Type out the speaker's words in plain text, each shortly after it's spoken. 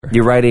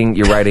You're writing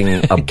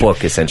a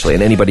book essentially,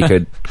 and anybody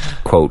could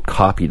quote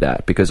copy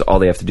that because all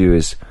they have to do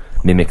is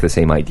mimic the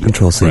same idea.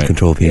 Control C,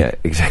 Control V. Yeah,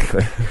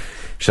 exactly.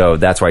 So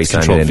that's why he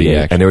signed Control an V, NDA.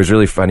 actually. And it was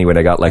really funny when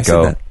I got let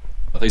go. I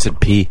thought you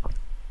said P.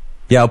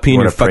 Yeah, I'll pee in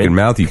What your a friend. fucking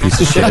mouth, you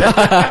piece of shit.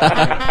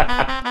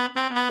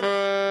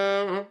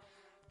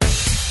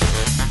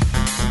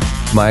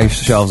 My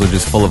shelves are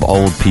just full of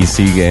old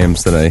PC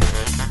games that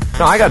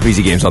No, I got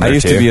PC games on there I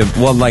used too. to be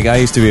I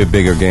used to be a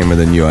bigger gamer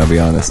than you, I'll be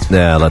honest.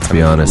 Yeah, let's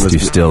be honest. You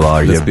still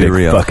are. You're a big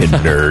real. fucking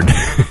nerd.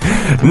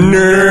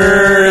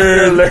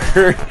 Nerd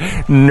alert.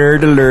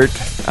 Nerd alert.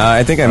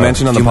 I think I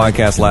mentioned on the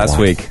podcast last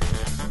week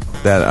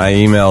that I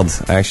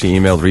actually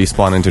emailed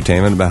Respawn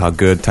Entertainment about how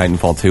good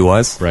Titanfall 2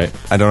 was. Right.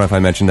 I don't know if I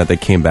mentioned that they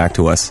came back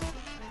to us.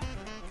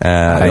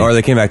 Or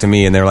they came back to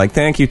me and they were like,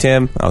 thank you,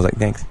 Tim. I was like,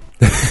 thanks.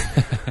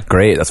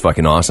 Great. That's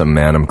fucking awesome,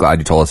 man. I'm glad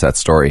you told us that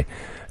story.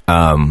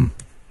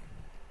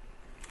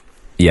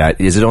 Yeah,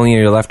 is it only in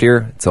your left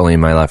ear? It's only in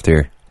my left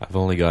ear. I've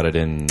only got it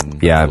in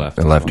Yeah, the left.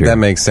 the left ear. That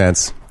makes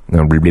sense. I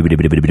think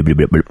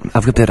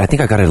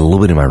I got it a little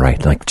bit in my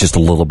right, like just a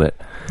little bit.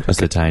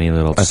 Just a tiny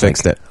little... I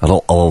fixed it. A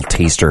little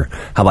taster.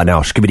 How about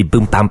now? Skibbity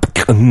boom bam.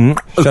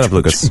 Shut up,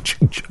 Lucas.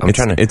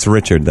 It's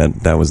Richard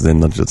that was in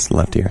the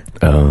left ear.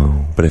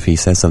 Oh. But if he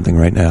says something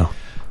right now...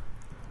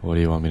 What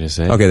do you want me to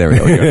say? Okay, there we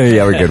go.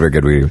 Yeah, we're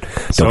good.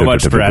 So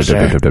much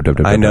pressure.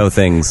 I know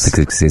things.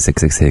 Sick.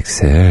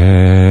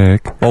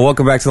 Well,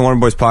 welcome back to the Warner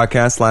Boys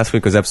podcast. Last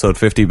week was episode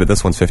 50, but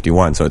this one's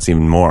 51, so it's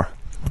even more.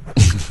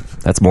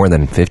 That's more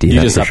than 50. You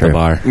that's just for upped sure. the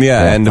bar.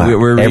 Yeah, and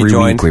we're every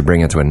rejoined. week we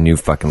bring it to a new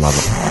fucking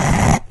level.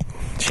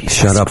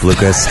 Shut up,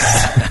 Lucas.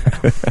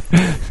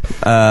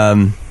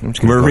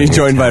 We're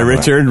rejoined by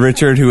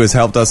Richard, who has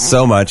helped us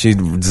so much. He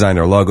designed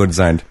our logo,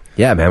 designed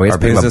Yeah, man, we have our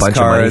to pay him a business bunch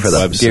of money cards, for the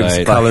website.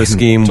 gives color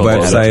scheme, Told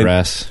all the website.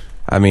 dress.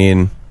 I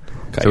mean,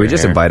 Cut So we your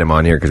just hair. invite him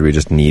on here because we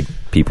just need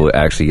people who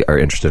actually are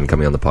interested in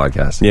coming on the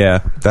podcast. yeah,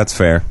 that's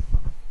fair.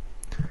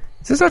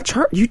 Is this not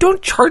you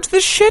don't charge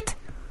this shit?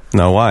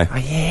 No, why? I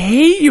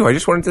hate you. I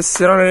just wanted to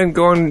sit on it and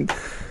go and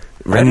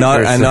And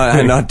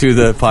not do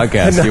the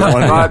podcast. You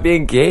want not be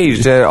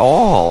engaged at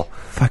all.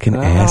 fucking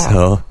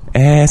asshole.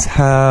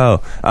 Asshole.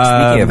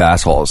 Speaking of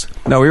assholes,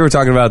 No, we were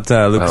talking about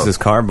Lucas's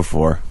car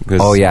before.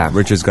 Because Oh, yeah.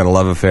 Richard's got a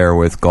love affair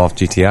with Golf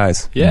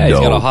GTIs. Yeah, he's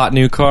No. got a hot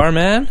new car,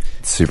 man.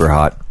 super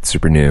hot,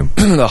 super new.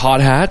 The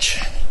hot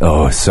hatch.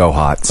 Oh, so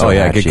hot. So Oh,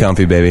 yeah, hatchy. get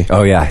comfy, baby.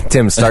 Oh yeah,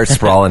 Tim, start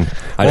sprawling.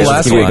 Well,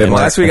 last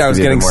week I was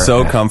getting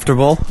so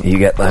comfortable. comfortable. You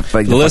get left,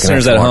 but The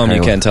listeners at home,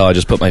 you can't tell. I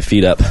just put my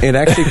feet up.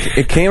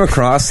 It came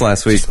across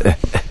last week.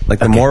 Like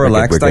the more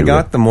relaxed I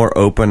got, the more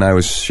open I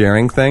was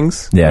sharing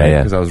things. Yeah, yeah.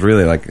 Because I was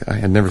really like, I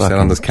had never sat on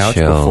Fucking this couch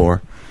chill.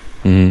 before,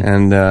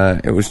 and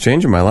it was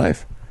changing my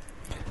life.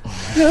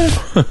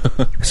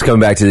 Just coming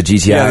back to the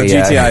GTI. Yeah, the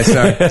GTI.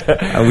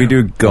 Sorry, we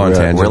do go on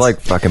tangents. We're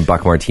like fucking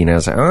Buck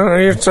Martinez. Oh,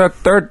 it's a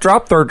third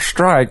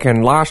strike,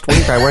 and last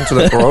week I went to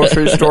the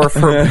grocery store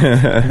for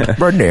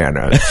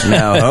bananas.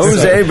 now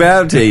Jose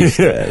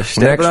Bautista.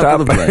 Next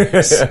up,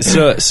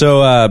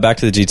 So back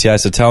to the GTI.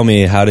 So tell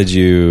me, how did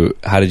you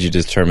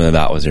determine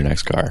that was your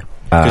next car?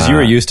 Because you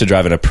were used to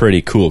driving a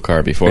pretty cool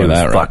car before it was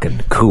that, right? fucking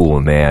cool,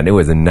 man. It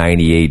was a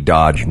 '98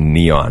 Dodge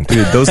Neon.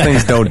 Dude, those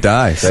things don't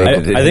die. So. I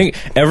think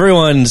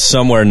everyone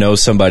somewhere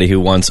knows somebody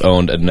who once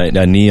owned a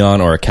Neon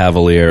or a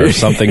Cavalier or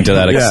something to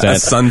that yeah, a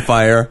extent.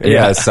 Sunfire.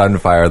 Yeah,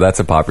 Sunfire. That's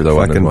a popular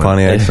one. Fucking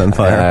Pontiac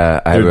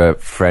Sunfire. I have a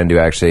friend who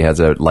actually has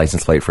a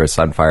license plate for a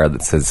Sunfire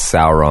that says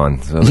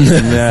Sauron. So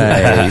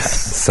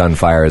Nice.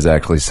 Sunfire is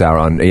actually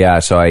Sauron. Yeah,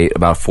 so I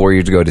about 4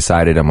 years ago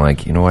decided, I'm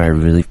like, you know what, I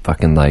really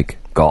fucking like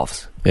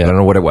Golfs. Yeah. I don't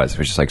know what it was. It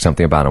was just like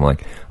something about them.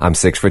 Like, I'm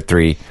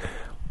 6'3".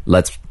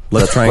 Let's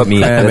try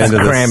and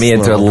cram me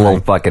into a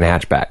little fucking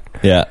hatchback.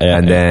 Yeah.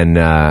 And then,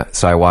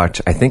 so I watched,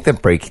 I think the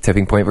break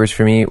tipping point verse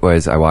for me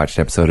was I watched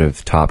an episode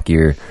of Top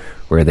Gear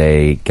where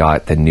they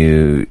got the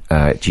new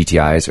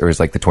GTIs, or it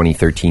was like the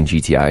 2013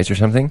 GTIs or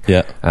something.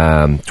 Yeah.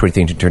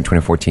 2013 to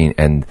 2014.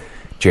 And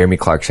Jeremy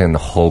Clarkson and the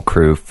whole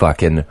crew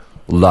fucking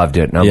loved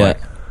it. And I'm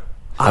like,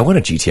 I want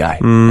a GTI.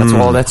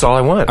 That's all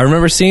I want. I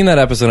remember seeing that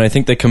episode, and I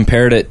think they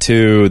compared it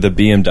to the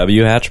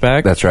BMW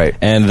hatchback. That's right.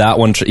 And that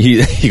one,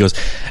 he goes,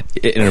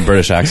 in a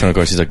British accent, of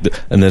course, he's like,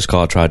 and this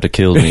car tried to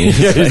kill me.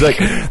 Yeah, he's like,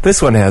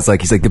 this one has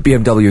he's like, the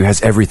BMW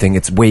has everything.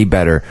 It's way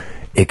better,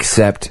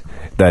 except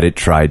that it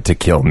tried to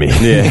kill me.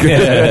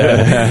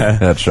 Yeah.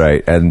 That's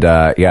right. And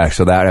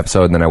so that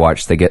episode, and then I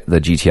watched, they get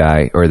the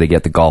GTI, or they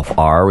get the Golf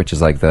R, which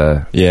is like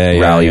the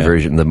rally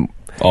version, the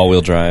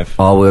all-wheel drive.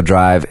 All-wheel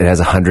drive. It has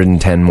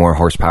 110 more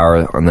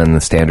horsepower than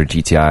the standard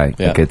GTI.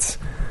 Yeah. Like, it's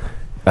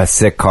a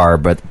sick car,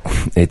 but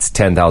it's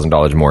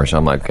 $10,000 more. So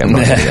I'm like, I'm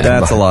not getting it.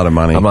 That's a lot of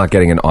money. I'm not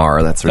getting an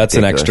R. That's ridiculous.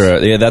 An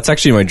extra. Yeah, that's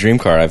actually my dream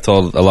car. I've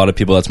told a lot of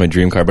people that's my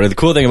dream car. But the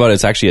cool thing about it,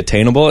 it's actually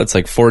attainable. It's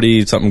like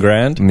 40-something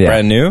grand,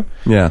 brand new.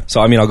 Yeah. So,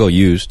 I mean, I'll go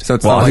used. So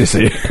it's not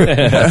obviously.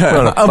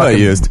 I'll buy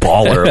used.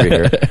 Baller over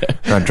here.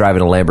 Not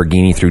driving a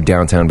Lamborghini through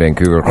downtown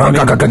Vancouver.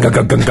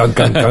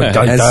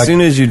 As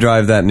soon as you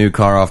drive that new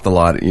car off the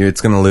lot,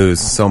 it's going to lose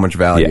so much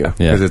value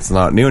because it's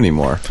not new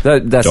anymore.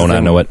 That's Don't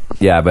I know it?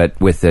 Yeah,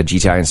 but with the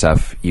GTI and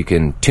stuff, you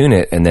can tune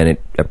it, and then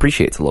it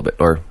appreciates a little bit.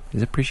 Or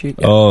is it appreciate?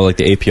 Yeah. Oh, like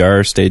the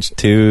APR stage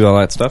 2, all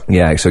that stuff.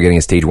 Yeah, so getting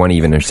a stage 1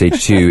 even or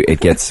stage 2, it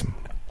gets...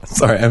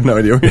 Sorry, I have no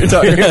idea what you're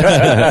talking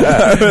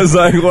about. I was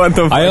like, what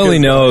the fuck? I only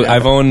know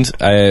I've owned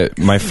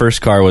my first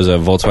car was a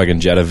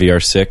Volkswagen Jetta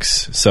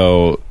VR6.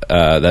 So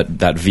that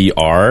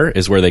VR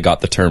is where they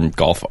got the term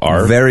Golf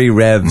R. Very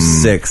Rev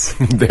 6.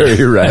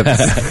 Very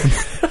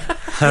revs.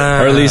 Or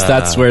at least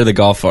that's where the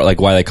Golf R,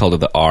 like why they called it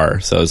the R.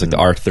 So it was like the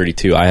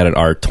R32. I had an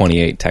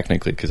R28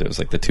 technically because it was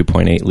like the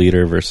 2.8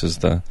 liter versus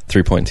the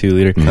 3.2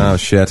 liter. Oh,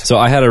 shit. So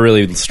I had a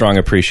really strong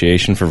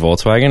appreciation for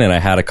Volkswagen, and I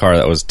had a car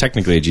that was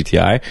technically a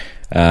GTI,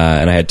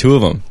 and I had 2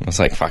 of them. I was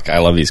like, fuck, I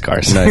love these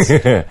cars. Nice.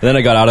 Then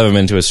I got out of them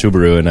into a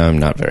Subaru, and I'm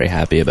not very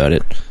happy about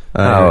it.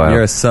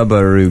 You're a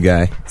Subaru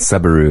guy.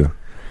 Subaru.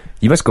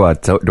 You must go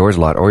outdoors a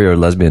lot, or you're a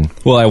lesbian.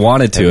 Well, I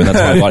wanted to, and that's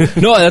why I bought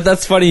it. No,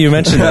 that's funny you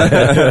mentioned that.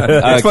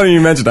 It's funny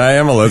you mentioned I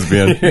am a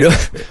lesbian.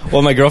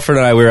 Well, my girlfriend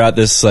and I, we were at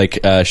this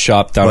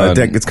shop down on...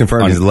 It's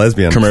confirmed he's a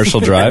lesbian. Commercial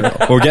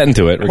Drive. We're getting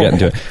to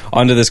it.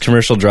 Onto this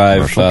Commercial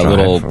Drive,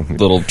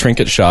 little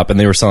trinket shop, and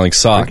they were selling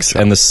socks.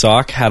 And the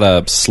sock had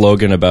a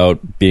slogan about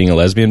being a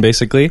lesbian,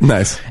 basically.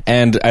 Nice.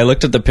 And I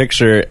looked at the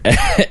picture,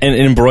 and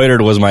embroidered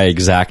was my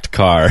exact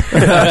car.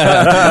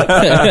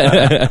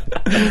 Yeah,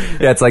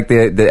 it's like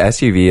the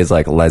SUV is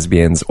like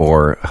lesbians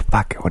or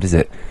fuck, what is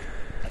it?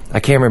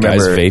 I can't remember.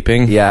 Guys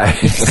vaping? Yeah.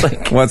 It's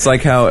like, Well, it's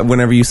like how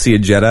whenever you see a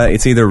Jetta,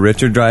 it's either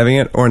Richard driving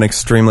it or an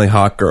extremely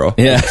hot girl.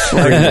 Yeah.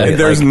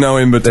 There's no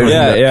in between.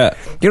 Yeah.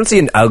 you don't see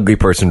an ugly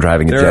person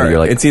driving a Jetta. You're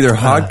like, it's either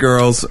hot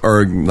girls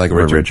or like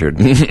or Richard.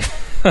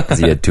 Because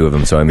he had 2 of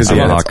them, so I'm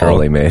a hot girl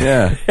they made.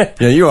 Yeah.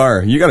 Yeah, you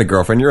are. You got a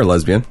girlfriend. You're a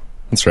lesbian.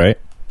 That's right.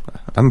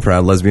 I'm a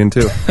proud lesbian,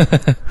 too.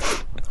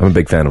 I'm a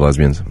big fan of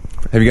lesbians.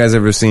 Have you guys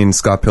ever seen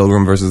Scott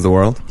Pilgrim versus the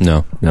World?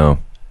 No.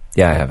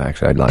 Yeah, I have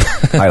actually.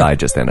 I lied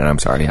just then, and I'm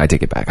sorry. I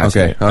take it back.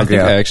 Okay. I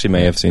think I actually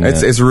may have seen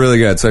that. It's really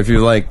good. So if you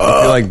like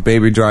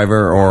Baby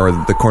Driver or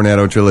the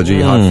Cornetto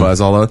trilogy, Hot Fuzz,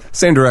 all those,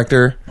 same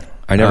director.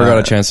 I never got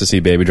a chance to see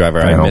Baby Driver.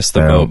 I missed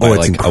the boat by it's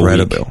like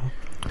incredible. a week.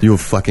 You'll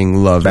fucking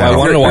love that. I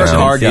wanted to watch it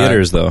car in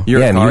theaters, though.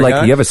 You're a and car you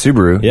guy? you have a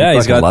Subaru. Yeah, You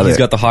he's fucking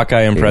got the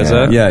Hawkeye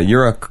Impreza. Yeah,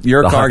 you're a car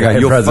guy. Hawkeye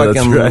You'll Impreza, that's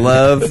fucking right.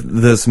 love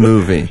this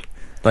movie.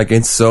 Like,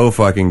 it's so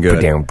fucking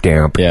good. Down.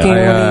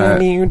 Yeah.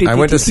 I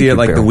went to see it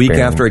like the week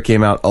after it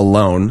came out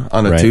alone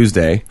on a Right.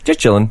 Tuesday. Just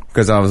chilling.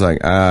 Because I was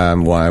like, I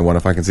wonder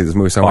if I can see this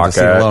movie. So I went to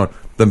see it Hawkeye. alone.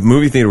 The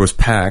movie theater was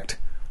packed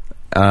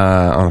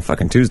on a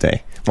fucking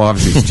Tuesday. Well,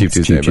 obviously it's Cheap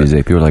Tuesday. Cheap Tuesday.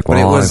 People are like, but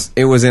well,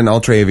 it was in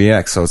Ultra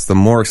AVX, so it's the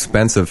more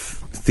expensive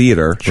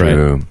theater.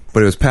 True.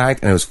 But it was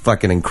packed and it was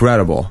fucking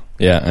incredible.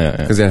 Yeah.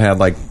 Because it had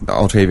like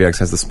Ultra AVX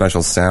has the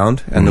special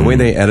sound, and the way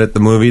they edit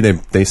the movie,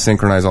 they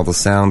synchronize all the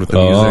sound with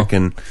the music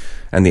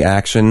and the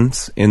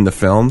actions in the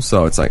film.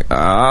 So it's like,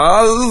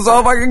 this is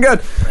so fucking good.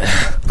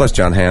 Plus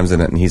John Hamm's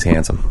in it, and he's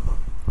handsome.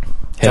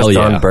 Hell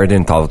yeah. John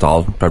Bernthal.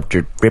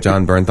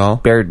 John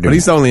Bernthal, Baird- but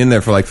he's only in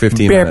there for like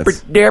 15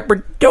 minutes.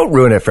 Don't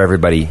ruin it for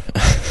everybody.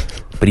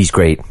 But he's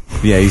great.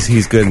 Yeah,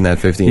 he's good in that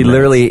 15 He minutes.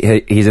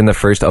 literally, he's in the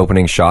first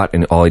opening shot,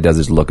 and all he does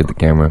is look at the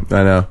camera.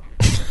 I know.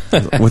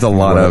 With a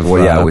lot of...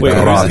 Well, yeah, with Wait,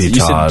 the what is it?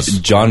 You gravitas.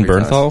 said John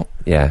Bernthal?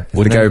 Yeah.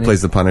 the guy who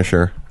plays the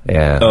Punisher.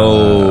 Yeah.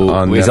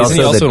 Oh, Wait, isn't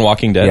he also in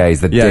Walking Dead? Yeah,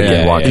 he's the dick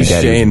in Walking he's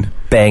Dead. Shane. He's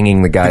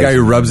banging the guy. The guy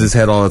who rubs his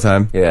head all the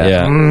time.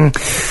 Yeah. You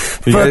guys-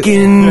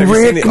 Fucking have you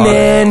seen Rick, the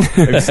man.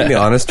 Have you seen the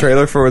Honest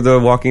trailer for The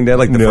Walking Dead?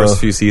 Like the first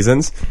few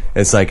seasons?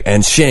 It's like,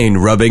 and Shane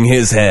rubbing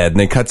his head. And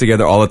they cut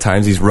together all the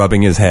times he's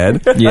rubbing his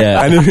head.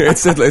 Yeah. And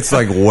it's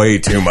like way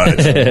too much.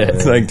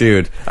 It's like,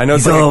 dude, I know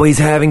it's He's like... always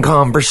having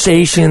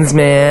conversations,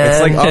 man.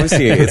 It's like,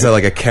 obviously, it's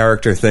like a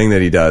character thing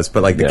that he does,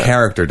 but like the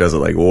character does it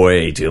like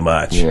way too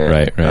much.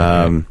 Yeah.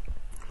 Right.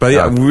 But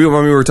yeah, when we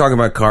were talking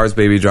about cars,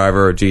 Baby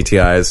Driver, or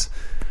GTIs,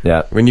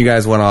 Yeah. when you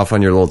guys went off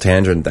on your little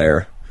tangent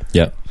there,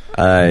 Yeah.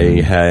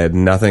 I had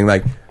nothing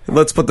like...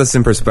 Let's put this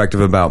in perspective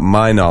about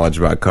my knowledge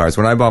about cars.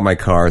 When I bought my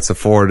car, it's a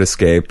Ford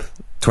Escape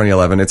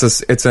 2011.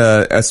 It's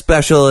a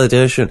special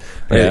edition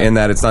in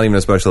that it's not even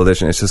a special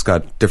edition. It's just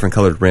got different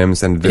colored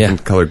rims and a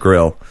different colored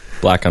grille.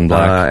 Black on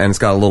black. And it's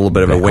got a little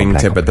bit of a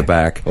wingtip at the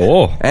back.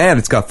 Oh. And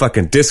it's got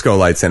fucking disco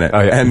lights in it. Oh,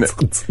 yeah. And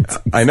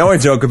I know I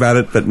joke about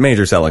it, but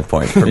major selling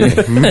point for me.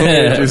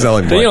 Major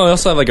selling But, point. they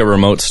also have like a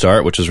remote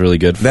start, which is really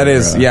good. For, That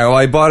is, well,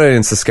 I bought it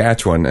in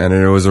Saskatchewan, and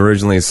it was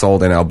originally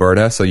sold in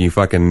Alberta, so you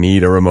fucking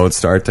need a remote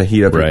start to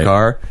heat up your Right.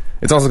 car.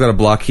 It's also got a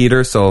block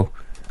heater, so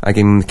I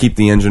can keep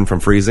the engine from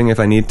freezing if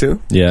I need to.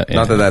 Yeah.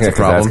 Not that that's a 'Cause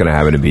problem. that's going to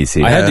happen in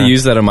BC. I had to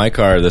use that in my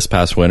car this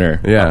past winter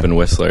up in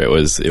Whistler. It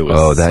was.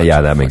 Oh,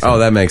 that makes sense. Oh,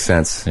 that makes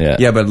sense.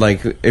 Yeah. But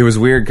like, it was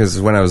weird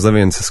because when I was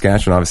living in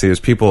Saskatchewan, obviously,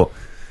 there's people,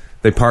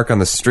 they park on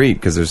the street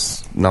because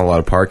there's not a lot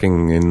of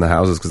parking in the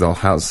houses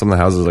because some of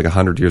the houses are like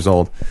 100 years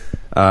old.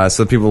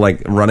 So people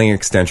like running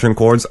extension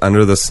cords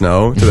under the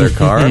snow to their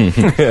car. And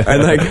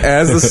like,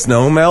 as the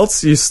snow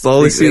melts, you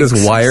slowly see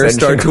this wire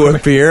start to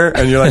appear.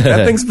 And you're like,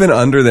 that thing's been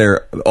under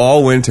there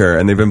all winter.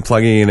 And they've been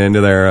plugging it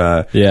into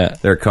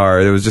their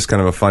car. It was just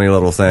kind of a funny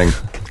little thing.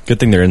 Good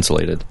thing they're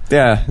insulated.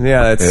 Yeah,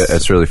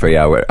 It's really funny.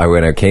 Yeah,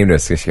 when I came to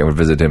Saskatchewan, I would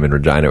visit him in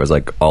Regina. It was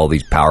like all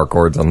these power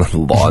cords on the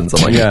lawns.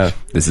 I'm like,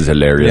 this is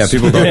hilarious. Yeah,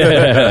 people don't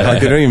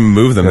like, they don't even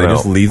move them. They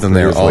just leave them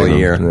there all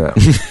year.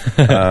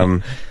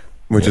 Yeah.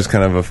 Which is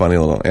kind of a funny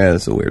little. Yeah,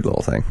 it's a weird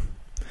little thing.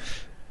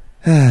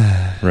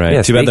 Right.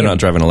 Yeah, Too bad they're not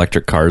driving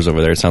electric cars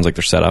over there. It sounds like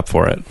they're set up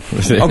for it.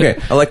 Okay,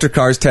 electric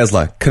cars,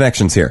 Tesla.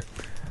 Connections here.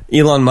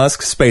 Elon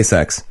Musk,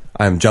 SpaceX.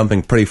 I'm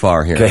jumping pretty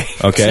far here.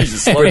 Okay.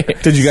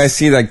 Did you guys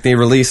see, like, they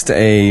released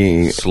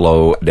a...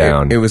 Slow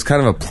down. It was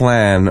kind of a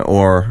plan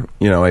or,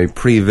 a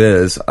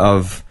previs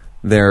of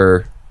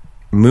their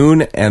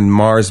Moon and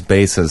Mars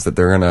bases that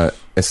they're going to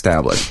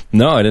establish.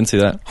 No, I didn't see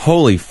that.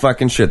 Holy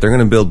fucking shit. They're going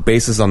to build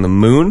bases on the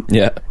Moon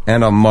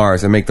and on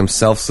Mars and make them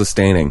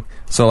self-sustaining.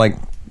 So, like,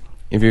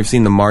 if you've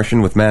seen The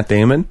Martian with Matt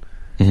Damon,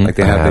 like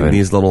they have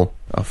these little...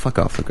 Oh, fuck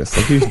off, Lucas.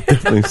 Like, you've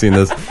definitely seen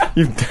this.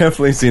 You've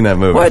definitely seen that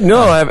movie. What?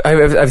 No,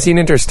 I've seen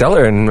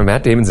Interstellar, and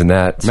Matt Damon's in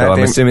that, so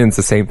I'm assuming it's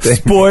the same thing.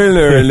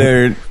 Spoiler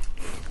alert.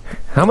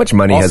 How much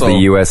money has the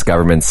U.S.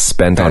 government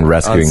spent on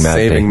rescuing Matt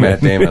saving Damon?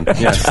 Matt Damon.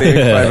 Yeah,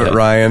 Saving Private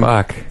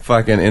Ryan.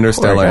 Fucking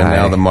Interstellar, and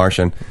now The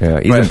Martian.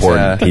 Yeah, he's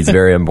important. He's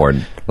very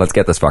important. Let's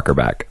get this fucker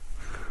back.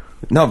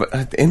 No,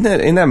 but in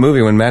that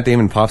movie, when Matt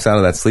Damon pops out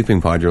of that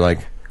sleeping pod, you're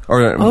like...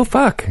 oh,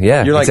 fuck.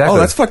 Yeah, you're like, exactly. oh,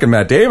 that's fucking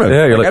Matt Damon.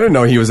 Yeah, you're I didn't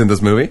know he was in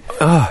this movie.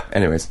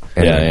 Anyways.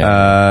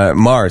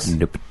 Mars.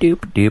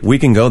 We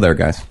can go there,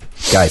 guys.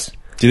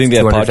 Do you think they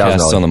have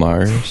podcasts on the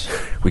Mars?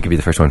 We could be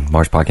the first one.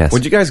 Mars podcast.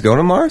 Would you guys go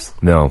to Mars?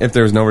 No. If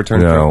there was no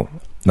return No.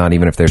 Not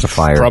even if there's a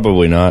fire.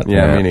 Probably not.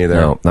 Yeah, me neither.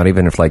 No, not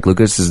even if, like,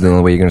 Lucas is the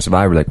only way you're going to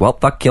survive. We're like, well,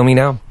 fuck, kill me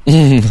now.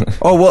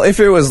 Oh, well, if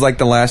it was, like,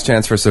 the last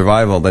chance for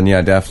survival, then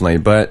yeah, definitely.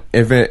 But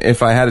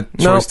if I had a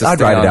choice to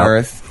stay on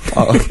Earth...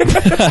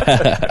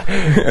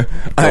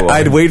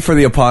 I'd wait for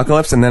the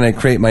apocalypse, and then I'd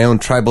create my own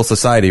tribal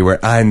society where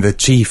I'm the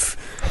chief.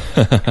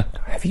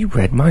 Have you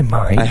read my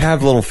mind? I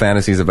have little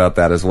fantasies about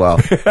that as well.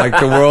 Like,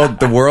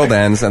 the world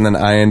ends, and then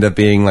I end up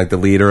being, like, the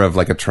leader of,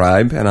 like, a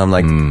tribe, and I'm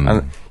like...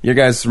 you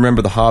guys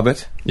remember The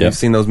Hobbit? Yep. You've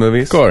seen those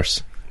movies? Of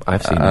course.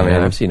 I've seen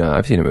I've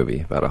seen a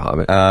movie about a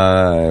hobbit.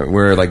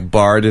 Where, like,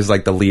 Bard is,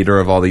 like, the leader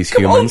of all these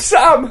humans.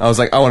 Come on, Sam! I was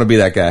like, I want to be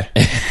that guy.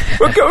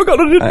 We're going on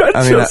an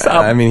adventure, Sam!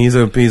 I mean, he's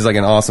like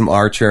an awesome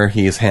archer.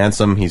 He's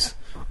handsome. He's,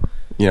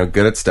 good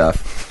at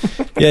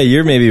stuff. Yeah,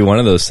 you're maybe one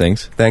of those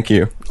things. Thank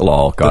you.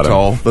 Lol, got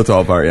the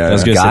tall part, yeah. I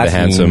was going to say the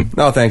handsome.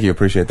 No, thank you.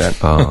 Appreciate that.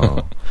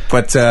 Oh.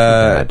 But,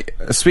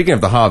 speaking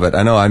of The Hobbit,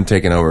 I know I'm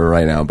taking over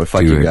right now, but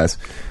fuck you guys.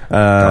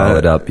 Dial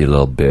it up, you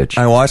little bitch.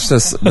 I watched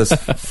this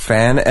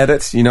fan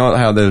edits. You know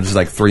how there's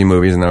like 3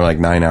 movies and they're like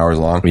 9 hours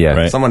long? Yeah.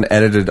 Right. Someone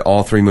edited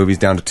all 3 movies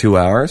down to 2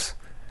 hours,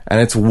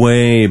 and it's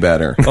way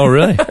better. Oh,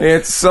 really?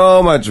 It's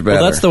so much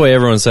better. Well, that's the way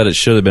everyone said it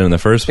should have been in the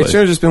first place. It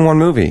should have just been one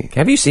movie.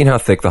 Have you seen how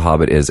thick The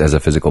Hobbit is as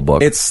a physical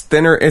book? It's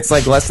thinner. It's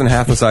like less than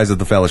half the size of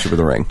The Fellowship of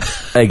the Ring.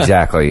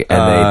 Exactly.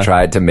 And they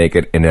tried to make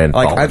it an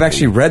anthology. Like, I've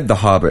actually read The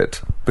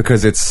Hobbit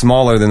because it's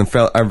smaller than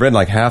I've read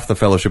like half The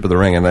Fellowship of the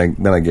Ring, and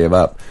then I gave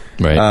up.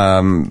 Right.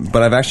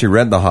 But I've actually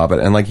read The Hobbit,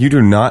 and like, you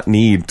do not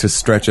need to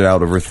stretch it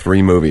out over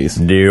 3 movies.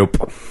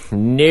 Nope.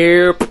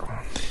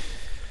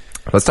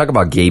 Let's talk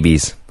about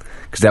gabies.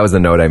 Because that was the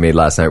note I made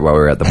last night while we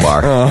were at the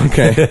bar. Oh,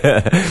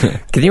 okay.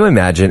 Can you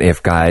imagine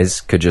if guys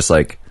could just,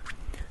 like,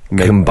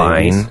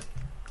 combine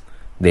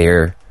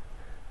their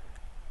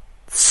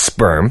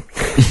sperm?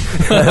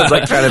 I was,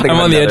 like, trying to think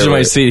I'm on the edge of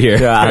my seat here.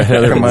 Yeah,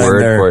 another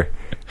word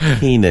for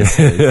penis.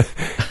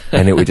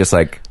 And it would just,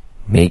 like,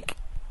 make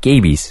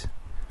gabies.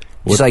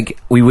 Just like,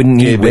 we wouldn't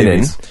need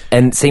women.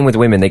 And same with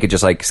women. They could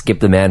just, like, skip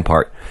the man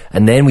part.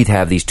 And then we'd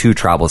have these 2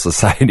 tribal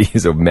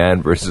societies of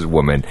man versus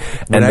woman.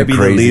 Would I be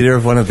the leader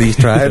of one of these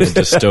tribes?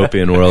 What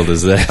dystopian world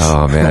is this?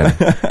 Oh, man.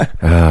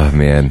 Oh,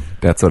 man.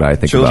 That's what I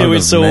think about. Okay,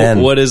 wait, so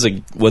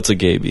what's a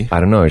gaby? I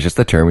don't know. It's just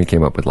the term we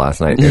came up with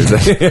last night. It was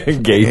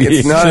gaby.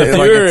 It's not, If you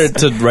were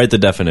to write the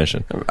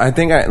definition. I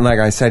think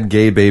I said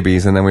gay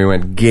babies, and then we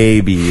went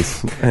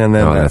gabies. And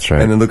then, that's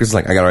right. And then Lucas was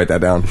like, I gotta write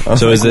that down.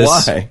 So is this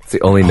why? It's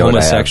the only note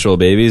homosexual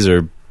babies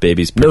or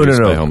babies produced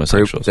by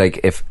homosexuals? Like,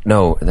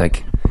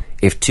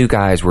 if 2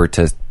 guys were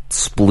to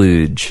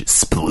splooge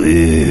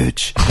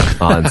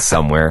on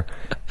somewhere,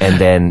 and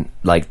then,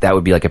 like, that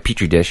would be like a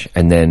petri dish,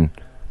 and then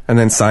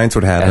science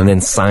would happen. And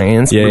then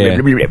science.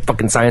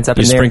 Fucking science up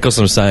you in there. Sprinkle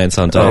some science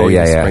on top. Oh,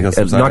 yeah.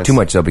 Science. Not too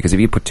much, though, because if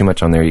you put too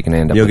much on there, you can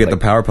end up You'll with, get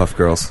the Powerpuff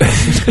Girls.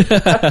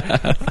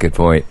 Good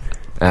point.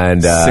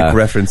 And sick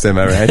reference, am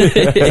I right?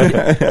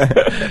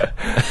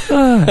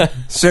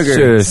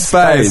 Sugar,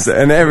 spice,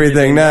 and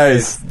everything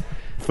nice.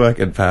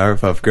 Fucking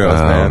Powerpuff Girls,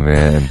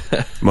 man.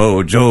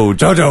 Mojo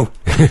Jojo.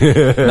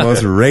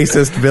 Most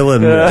racist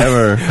villain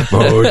ever.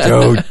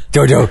 Mojo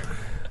Jojo.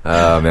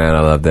 Oh, man, I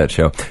love that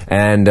show.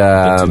 And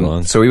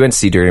so we went to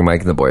see Dirty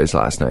Mike and the Boys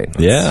last night.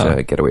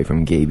 Let's get away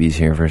from gabies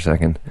here for a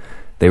second.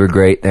 They were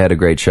great. They had a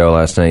great show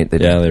last night. They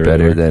did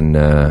better than...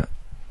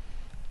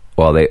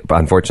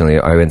 unfortunately,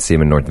 I went to see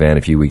him in North Van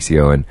a few weeks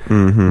ago, and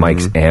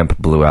Mike's amp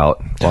blew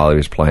out while he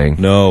was playing.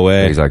 No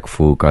way. He's like,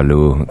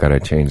 Fukalu, gotta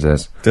change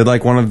this. Did,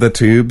 like, one of the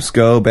tubes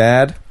go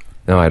bad?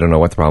 No, I don't know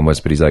what the problem was,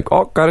 but he's like,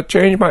 "Oh, gotta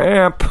change my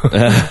amp."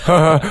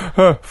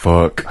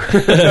 Fuck.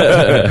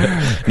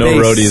 No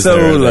roadies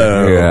solo.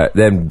 there. Yeah.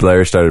 Then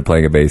Blair started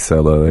playing a bass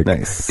solo, like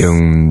Nice.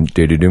 dum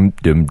dum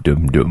dum dum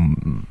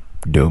dum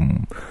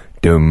dum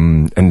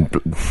dum,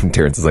 and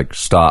Terrence is like,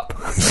 "Stop,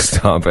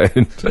 stop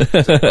it."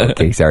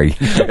 Okay, sorry.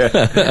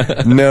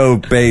 No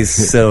bass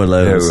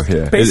solos. No,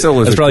 yeah. Bass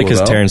solos. That's are probably cool, because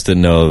though. Terrence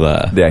didn't know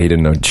the. Yeah, he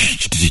didn't know.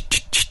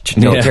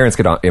 No, Yeah. Terrence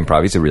could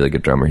improv. He's a really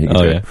good drummer. He can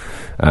Oh, do yeah.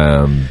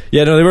 it.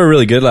 Yeah, no, they were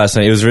really good last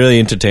night. It was really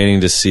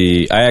entertaining to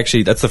see.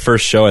 That's the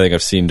first show I think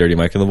I've seen Dirty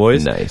Mike and the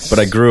Boys. Nice. But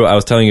I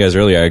was telling you guys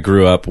earlier, I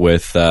grew up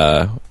with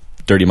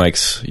Dirty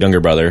Mike's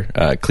younger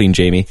brother, Clean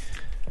Jamie.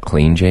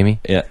 Clean Jamie?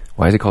 Yeah.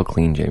 Why is it called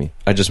Clean Jamie?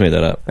 I just made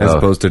that up. As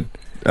opposed to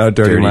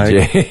Dirty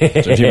Mike.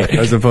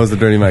 As opposed to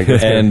Dirty Mike.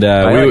 And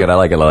I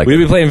like it. we'd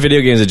be playing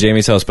video games at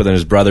Jamie's house, but then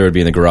his brother would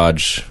be in the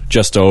garage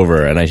just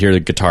over, and I'd hear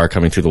the guitar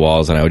coming through the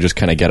walls, and I would just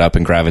kind of get up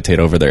and gravitate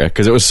over there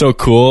because it was so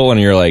cool when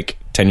you're like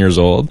 10 years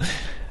old.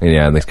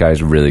 Yeah, and this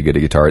guy's really good at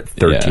guitar at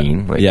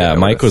 13. Yeah, Like, you know,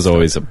 Mike was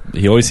that's-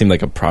 he always seemed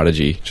like a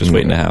prodigy, just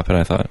waiting to happen,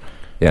 I thought.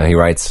 Yeah, he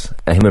writes.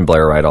 Him and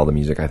Blair write all the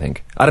music, I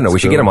think. I don't know. We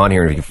should get him on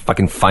here and we can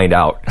fucking find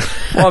out.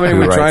 Well, I mean, who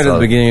we writes tried at all the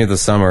the- beginning of the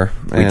summer.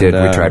 We did.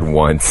 We tried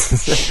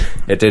once.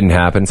 It didn't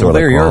happen. So Well, we're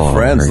they're like, your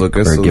friends,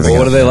 Lucas, so giving Well,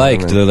 what do up. they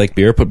like? Do they like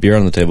beer? Put beer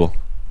on the table.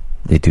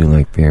 They do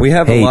like beer. We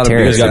have a hey, lot of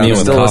Terrence, beers got me if you with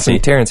still coffee.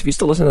 listen, Terrence, if you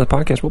still listen to the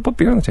podcast, we'll put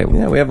beer on the table.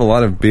 Yeah, we have a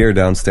lot of beer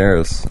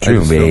downstairs. I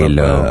just filled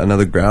up,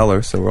 another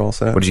growler, so we're all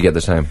set. What did you get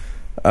this time?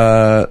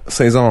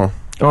 Saison.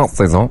 Oh,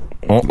 saison.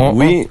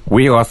 Oui.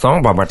 Oui,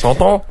 garçon, bah,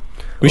 tonton.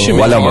 We should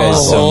make Voilà, you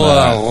guys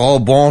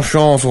some. Bon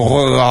chance.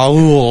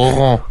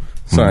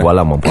 Sorry.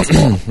 Voilà, mon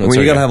poisson. Well,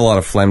 you gotta have a lot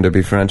of phlegm to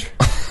be French.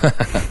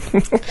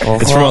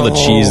 It's from all the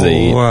cheese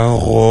they eat.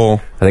 I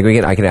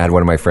think I can add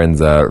one of my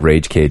friends'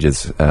 rage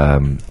cages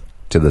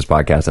to this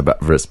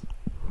podcast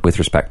with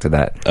respect to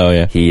that. Oh,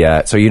 yeah. He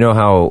so you know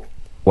how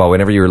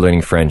whenever you were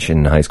learning French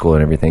in high school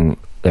and everything,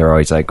 they were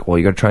always like, well,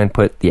 you got to try and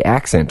put the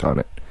accent on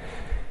it.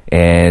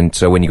 And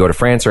so when you go to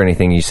France or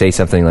anything, you say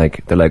something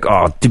like, they're like,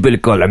 oh,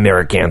 typical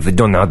Americans, they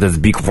don't know how to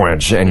speak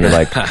French, and you're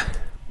like,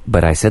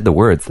 but I said the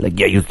words. Like,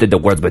 yeah, you said the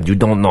words, but you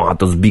don't know how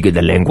to speak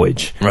the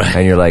language. Right.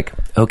 And you're like,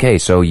 okay,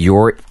 so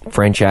your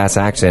French ass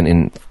accent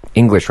in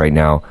English right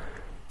now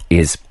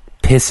is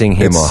pissing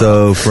him off.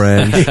 so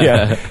French.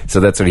 Yeah. So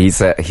that's what he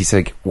said. He's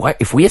like, why,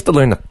 if we have to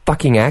learn the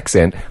fucking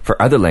accent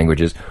for other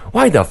languages,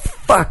 why the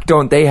fuck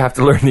don't they have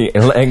to learn the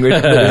language,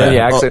 the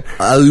accent?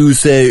 How you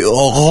say, You're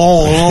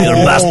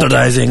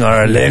bastardizing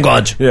our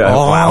language. Yeah.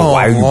 Wow,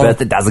 why are you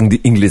bastardizing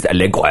the English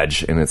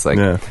language? And it's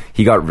like,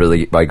 he got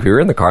really, like, we were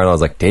in the car and I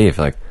was like, Dave,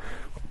 like,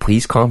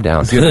 please calm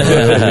down. He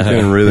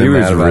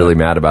was really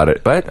mad about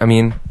it. But, I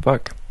mean,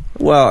 fuck.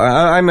 Well,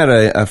 I met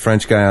a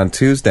French guy on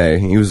Tuesday.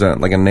 He was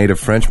like a native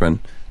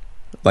Frenchman.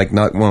 Like,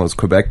 not one of those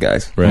Quebec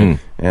guys. Right.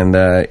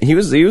 And he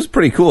was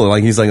pretty cool.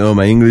 Like, he's like, oh,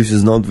 my English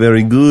is not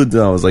very good.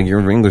 I was like,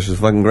 your English is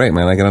fucking great,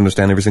 man. I can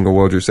understand every single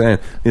word you're saying.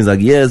 He's like,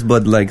 yes,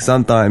 but like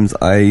sometimes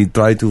I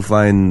try to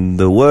find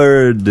the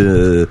word,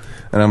 and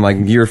I'm like,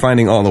 you're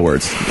finding all the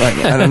words. Like,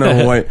 I don't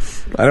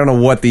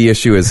know what the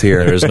issue is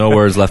here. There's no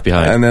words left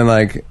behind. And then,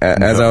 like,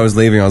 as I was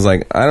leaving, I was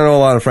like, I don't know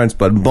a lot of French,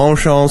 but bon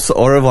chance,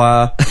 au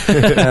revoir.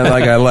 And,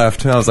 like, I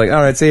left. And I was like,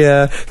 all right, see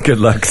ya. Good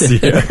luck. See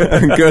ya.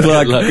 Good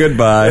luck.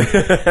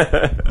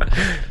 Goodbye.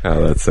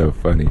 Oh, that's so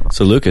funny.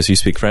 So, Lucas, you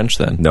speak French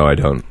then? No, I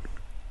don't.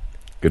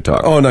 Good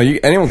talk. Oh, no,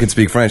 anyone can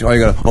speak French. Oh, you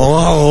gotta,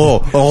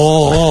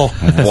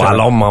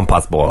 Voilà mon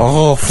passeport.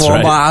 oh,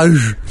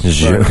 fromage.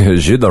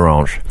 Jus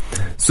d'orange.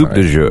 Soupe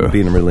de jus.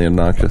 Being really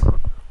obnoxious.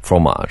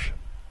 Fromage.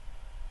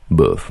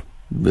 Boeuf.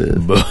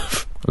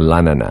 Boof.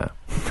 L'ananas.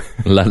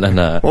 La la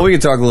la. Well, we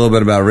can talk a little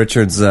bit about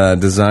Richard's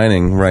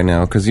designing right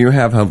now, because you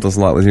have helped us a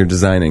lot with your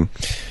designing.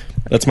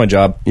 That's my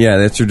job. Yeah,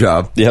 that's your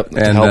job. Yep, to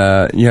And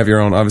help. you have your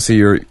own, obviously,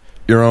 your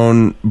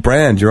own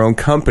brand, your own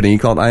company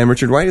called I Am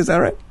Richard White. Is that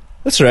right?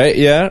 That's right.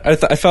 Yeah,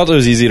 I felt it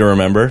was easy to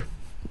remember.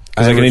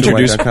 Because I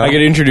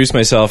could introduce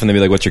myself and they'd be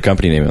like, "What's your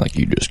company name?" I'm like,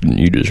 you just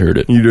heard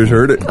it. You just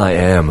heard it. I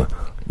am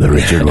the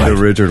Richard White. The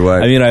Richard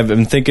White. I mean, I've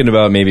been thinking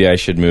about maybe I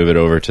should move it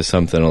over to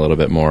something a little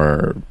bit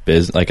more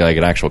like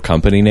an actual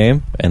company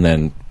name, and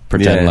then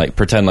pretend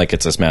like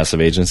it's this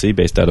massive agency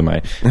based out of my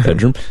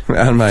bedroom.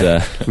 Out of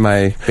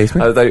my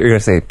basement. I thought you were going to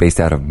say based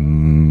out of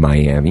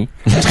Miami.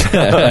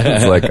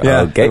 It's like,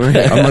 okay.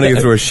 I'm running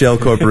it through a shell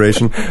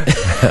corporation.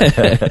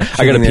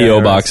 I got a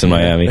PO box in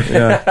Miami.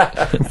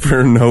 Yeah,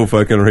 for no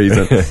fucking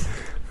reason.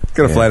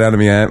 Gonna fly down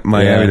to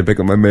Miami to pick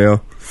up my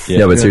mail.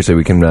 Yeah, but seriously,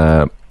 we can.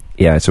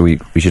 So we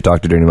should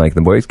talk to Dirty Mike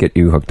and the boys. Get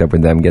you hooked up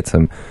with them. Get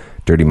some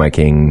Dirty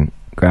Miking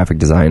graphic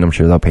design. I'm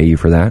sure they'll pay you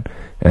for that.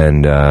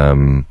 And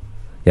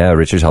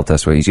Richard's helped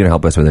us with. He's going to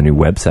help us with a new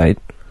website.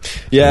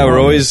 Yeah, we're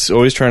always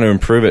trying to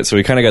improve it. So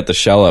we kind of got the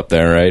shell up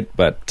there, right?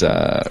 But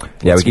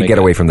we can get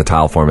away from the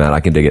tile format.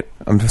 I can dig it.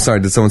 I'm sorry,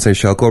 did someone say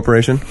Shell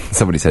Corporation?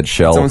 Somebody said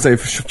Shell. Someone say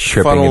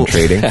shipping and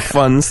trading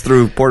funds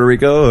through Puerto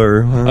Rico,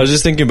 or I was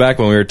just thinking back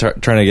when we were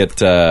trying to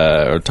get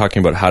or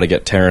talking about how to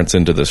get Terrence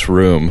into this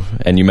room,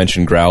 and you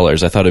mentioned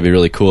growlers. I thought it'd be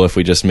really cool if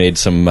we just made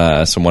some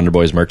Wonder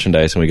Boys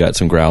merchandise and we got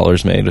some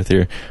growlers made with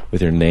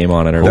your name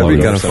on it or that'd logo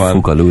be kind of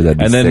fun. that'd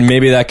be and then sick.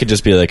 maybe that could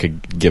just be like a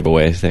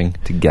giveaway thing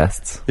to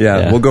guests.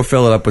 Yeah, we'll go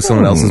fill it up with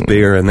someone else's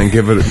beer and then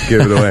give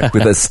it away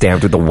with a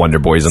stamped with the Wonder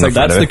Boys on the front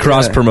that's of the it.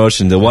 cross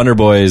promotion. The Wonder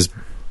Boys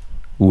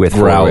with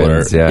growler.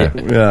 Wins, yeah.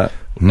 Yeah.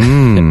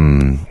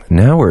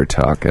 Now we're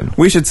talking.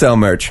 We should sell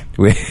merch.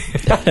 We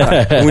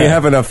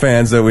have enough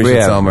fans that we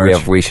should sell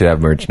merch. We should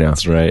have merch now.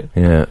 That's right.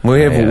 Yeah.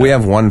 We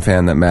have one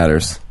fan that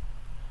matters.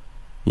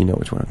 You know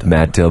which one I'm talking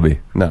Matt Tilby.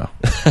 No.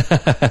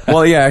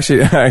 Well, yeah,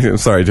 actually, I'm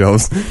sorry,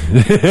 Jules.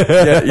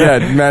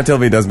 yeah, Matt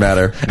Tilby does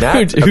matter.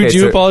 Who'd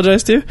you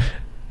apologize to?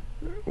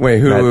 Wait,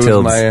 who Matt was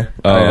Tilbs. my...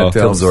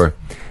 Tilbzor.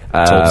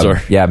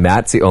 Yeah,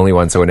 Matt's the only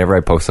one. So whenever I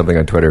post something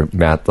on Twitter,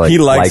 Matt he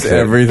likes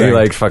everything. He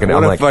likes fucking. What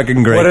I'm a like,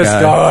 fucking great what a guy.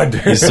 stud.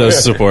 He's so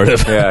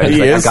supportive. Yeah, He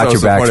like, is I got so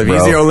your back, supportive. bro.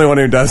 He's the only one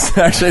who does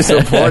actually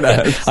support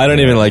us. I don't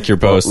even like your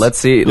post. Let's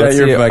see. Yeah, Let's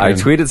you're see. I fucking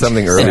tweeted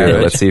something earlier.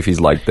 savage. Let's see if he's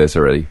liked this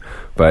already.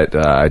 But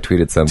I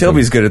tweeted something.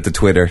 Tilby's good at the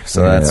Twitter,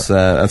 so Yeah.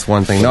 that's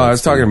one thing. No, I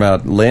was talking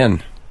about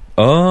Lynn.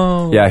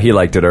 Oh. Yeah, he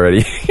liked it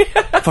already.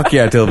 Fuck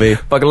yeah, Tilby.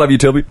 Fucking love you,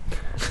 Tilby.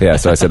 Yeah,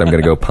 so I said I'm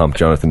going to go pump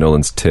Jonathan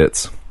Nolan's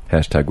tits.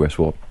 Hashtag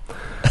Westwolf.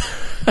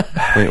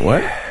 Wait,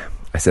 what?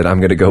 I said I'm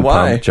going to go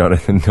Why? pump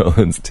Jonathan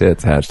Nolan's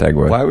tits. Hashtag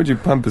Westwolf. Why would you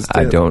pump his tits?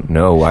 I don't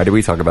know. Why did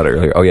we talk about it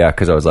earlier? Oh, yeah,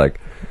 because I was like...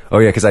 Oh,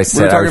 yeah, because I said...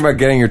 We were talking about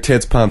getting your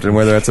tits pumped and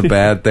whether that's a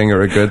bad thing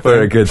or a good thing.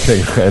 Or a good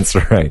thing. That's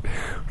right.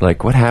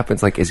 Like, what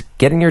happens? Like, is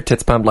getting your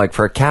tits pumped, like,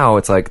 for a cow,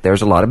 it's like,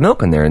 there's a lot of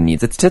milk in there and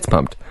needs its tits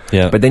pumped.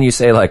 Yeah. But then you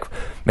say, like,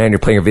 man, you're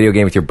playing a video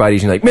game with your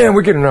buddies, and you're like, man,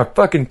 we're getting our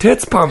fucking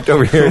tits pumped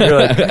over here. And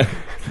you're like,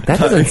 that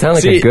doesn't sound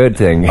like a good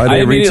thing. Are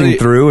they reaching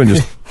through and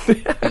just,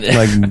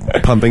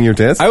 like, pumping your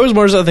tits? I was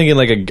more so thinking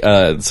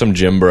like some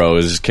gym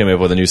bros came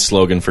up with a new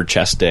slogan for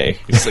chest day.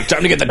 It's like,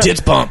 time to get the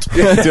tits pumped.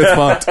 Yeah, tits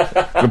pumped.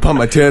 I'm gonna pump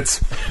my tits.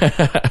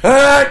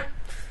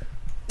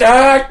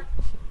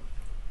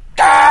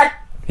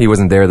 He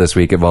wasn't there this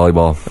week at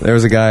volleyball. There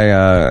was a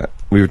guy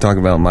we were talking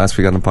about him last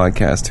week on the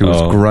podcast who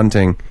was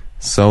grunting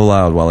so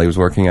loud while he was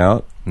working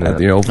out at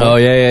the Oval. Oh,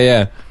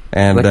 yeah.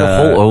 And Like, the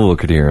whole Oval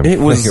could hear him. it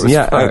was,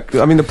 fucked.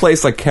 I mean, the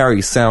place like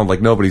carries sound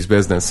like nobody's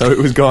business, so it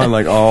was going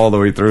like all the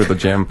way through the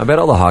gym. I bet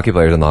all the hockey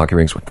players on the hockey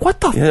rinks went, what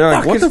the Yeah, fuck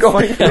like, what is the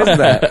going fuck is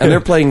that? And they're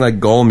playing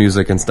like goal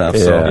music and stuff.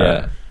 So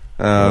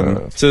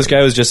Yeah. So this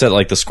guy was just at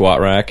like the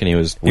squat rack and he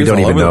was... We was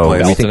don't all even over the know. place.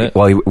 We Belting think, it.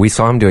 well, we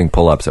saw him doing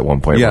pull-ups at one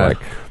point. Yeah. We're like,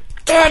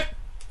 "Dad!"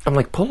 I'm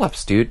like,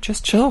 pull-ups, dude.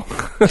 Just chill.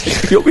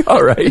 You'll be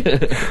all right.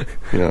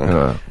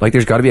 Like,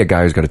 there's got to be a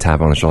guy who's got to tap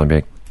on the shoulder and be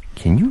like,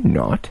 can you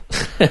not?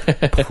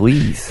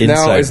 Please. now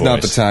Inside is not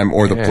the voice. time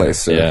or the place,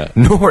 sir. Yeah.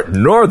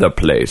 Nor the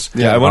place.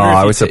 Yeah, I wonder if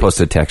I he was ta- supposed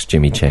to text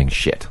Jimmy Chang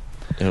shit.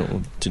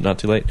 Not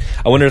too late.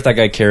 I wonder if that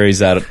guy carries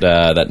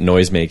that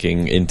noise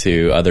making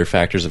into other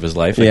factors of his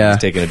life. Like Yeah.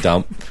 he's taking a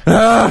dump.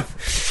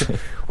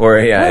 Or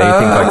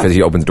anything like because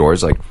he opens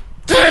doors, like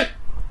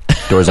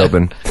doors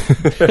open.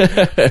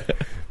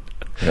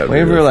 Have you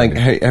ever like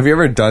have you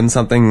ever done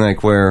something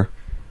like where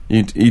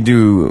you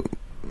do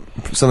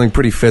something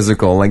pretty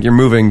physical, like you're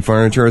moving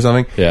furniture or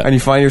something, Yeah. and you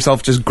find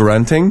yourself just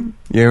grunting?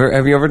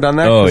 Have you ever done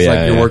that? Oh, 'Cause, yeah,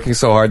 like you're yeah. working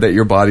so hard that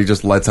your body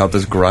just lets out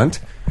this grunt.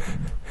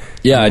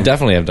 Yeah, I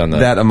definitely have done that.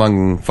 That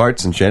among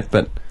farts and shit,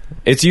 but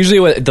It's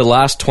usually the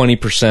last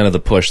 20% of the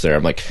push there.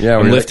 I'm like, Yeah, I'm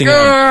where you're lifting it,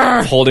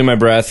 I'm holding my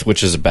breath,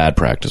 which is a bad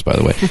practice, by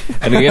the way.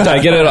 And I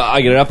get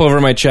it up over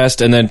my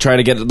chest, and then try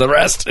to get to the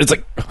rest. It's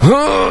like,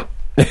 oh,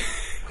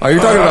 you're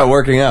talking about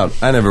working out.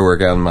 I never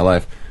work out in my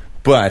life,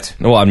 but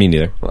well, I mean,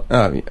 neither.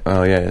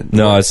 oh yeah,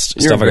 No, it's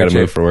You're stuff in I got great to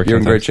move shape. for work. You're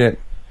in great sometimes.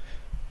 shape.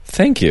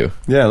 Thank you.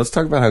 Yeah, let's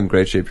talk about how in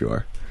great shape you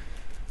are.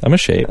 I'm a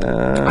shape.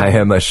 I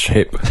am a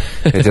shape.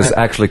 It is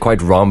actually quite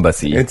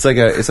rhombusy. It's like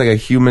a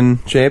human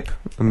shape.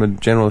 I'm a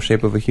general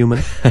shape of a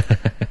human.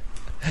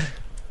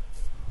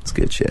 It's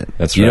good shit.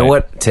 That's You right. know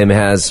what Tim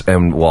has,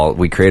 and well,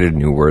 we created a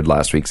new word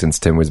last week since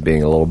Tim was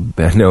being a little.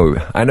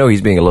 I know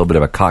he's being a little bit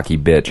of a cocky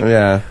bitch.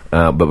 Yeah.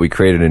 But we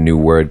created a new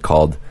word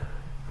called,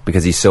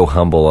 because he's so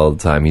humble all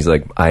the time. He's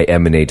like, I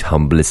emanate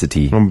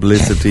humblicity.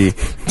 Publicity.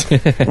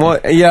 Well,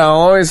 yeah,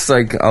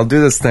 I'll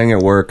do this thing at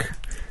work,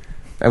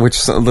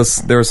 which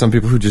there are some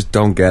people who just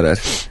don't get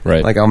it.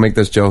 Right. Like, I'll make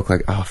this joke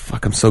like, oh,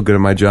 fuck, I'm so good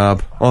at my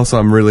job. Also,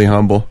 I'm really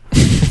humble.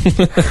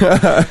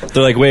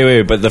 They're like,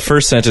 wait, but the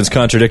first sentence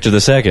contradicted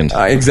the second.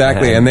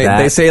 Exactly. And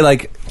they say,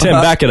 like... Tim,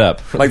 back it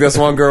up. Like, this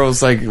one girl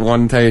was like,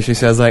 one day she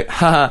says, like,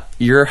 haha,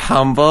 you're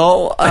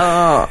humble?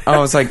 I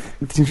was like,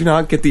 did you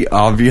not get the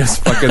obvious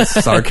fucking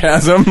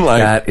sarcasm?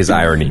 Like, That is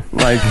irony.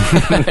 like...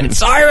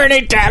 It's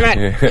irony, damn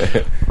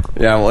it!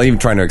 Yeah, well, even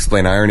trying to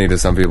explain irony to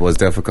some people is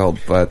difficult,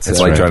 but... It's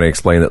like trying to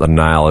explain that the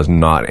Nile is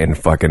not in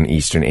fucking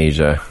Eastern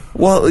Asia.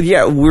 Well,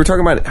 yeah, we were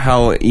talking about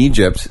how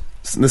Egypt...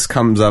 This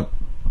comes up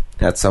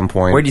at some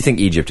point. Where do you think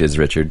Egypt is,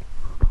 Richard?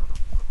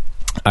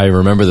 I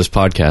remember this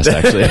podcast,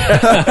 actually.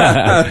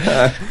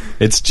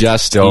 It's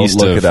just east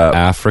look of it up.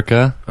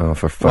 Africa. Oh,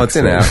 for fuck's Well, it's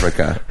in sake.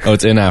 Africa. Oh,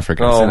 it's in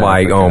Africa.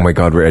 Oh my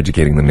god, we're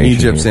educating the nation.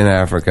 Egypt's here. in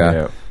Africa.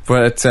 Yeah.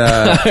 But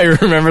I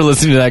remember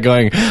listening to that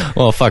going,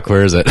 well, fuck,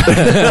 where is it?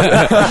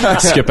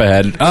 Skip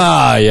ahead.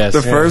 Ah, yes.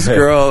 the first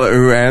girl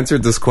who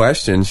answered this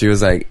question, she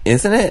was like,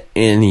 "Isn't it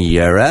in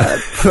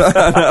Europe?"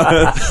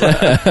 I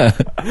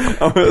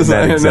was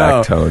that like,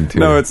 exact tone, too.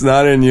 No, it's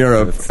not in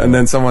Europe. And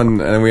then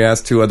and we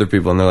asked two other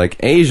people, and they're like,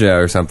 Asia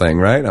or something,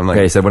 right? I'm like,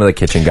 Okay, so one of the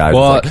kitchen guys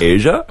Well, was like,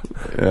 Asia?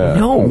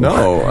 No.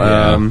 no.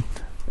 Yeah.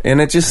 And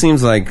it just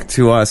seems like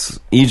to us,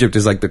 Egypt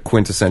is like the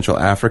quintessential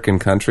African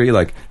country.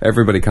 Like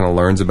everybody kind of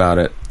learns about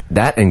it.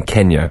 That and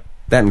Kenya.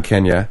 That in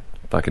Kenya,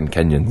 Fucking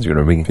Kenyans are going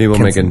to be... people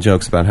making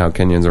jokes about how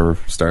Kenyans are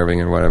starving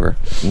or whatever.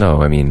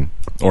 No, I mean...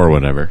 Or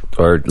whatever.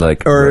 Or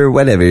like... Or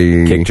whatever.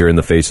 kicked her in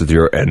the face with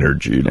your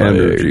energy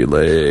Energy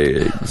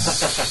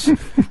legs. Do you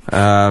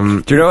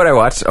know what I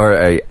watched?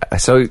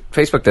 So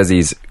Facebook does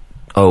these,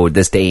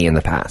 this day in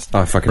the past. Oh,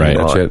 I fucking Right. hate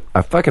that shit.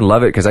 I fucking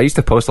love it because I used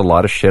to post a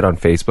lot of shit on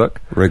Facebook.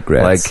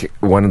 Regrets. Like,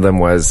 one of them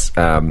was...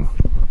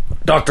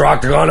 Dr.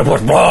 Octagon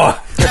from the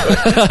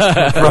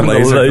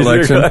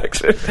Laser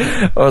collection.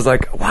 I was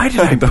like, why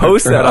did I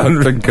post that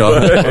on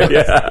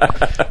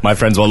God. My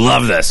friends will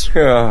love this.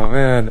 Oh,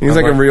 man. He's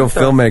like a real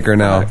filmmaker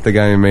now, the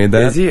guy who made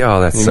that. Is he? Oh,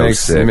 that's so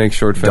sick. He makes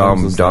short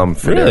films. and Dumb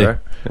stuff. Really? Federa.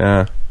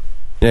 Yeah.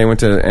 Yeah, he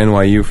went to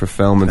NYU for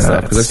film and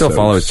stuff. Because I still so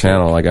follow his sick.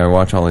 channel. Like, I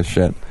watch all his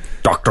shit.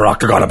 Dr.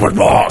 Octagon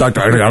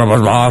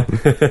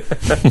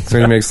So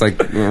he makes, like,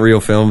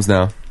 real films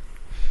now.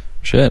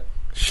 Shit.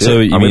 So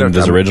you I'm mean gonna-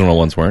 those I'm- original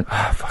ones weren't?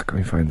 Fuck, let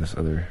me find this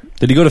other...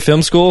 Did he go to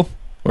film school?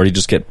 Or did he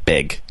just get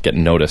big, get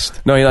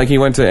noticed? No, he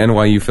went to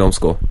NYU film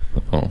school.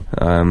 Oh.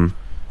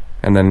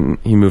 And then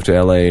he moved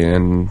to LA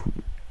and...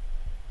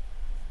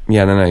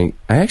 Yeah, then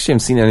I actually haven't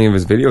seen any of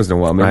his videos in a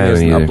while. Maybe I he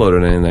hasn't haven't either.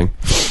 uploaded anything.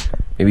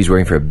 Maybe he's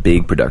working for a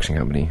big production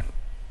company.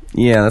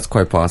 Yeah, that's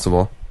quite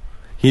possible.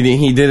 He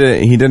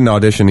did an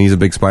audition. He's a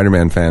big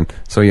Spider-Man fan,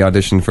 so he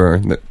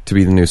auditioned to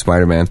be the new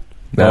Spider-Man.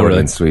 That would have really?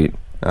 been sweet.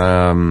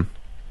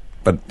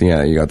 But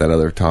yeah, you got that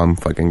other Tom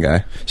fucking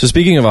guy. So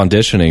speaking of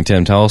auditioning,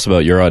 Tim, tell us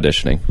about your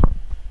auditioning.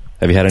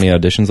 Have you had any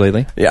auditions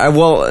lately? Yeah,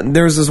 well,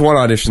 there was this one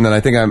audition that I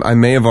think I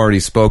may have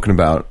already spoken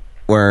about,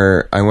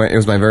 where I went. It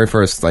was my very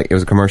first, it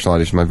was a commercial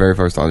audition, my very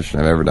first audition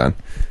I've ever done,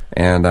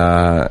 and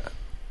I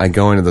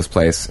go into this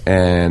place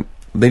and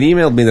they'd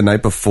emailed me the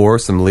night before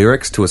some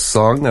lyrics to a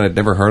song that I'd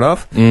never heard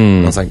of.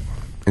 I was like,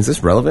 is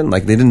this relevant?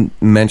 Like, they didn't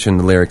mention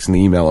the lyrics in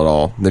the email at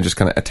all. They just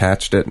kind of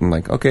attached it and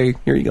like, okay,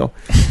 here you go.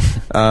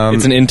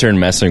 It's an intern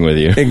messing with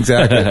you.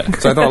 Exactly.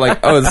 So I thought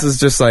like, this is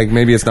just like,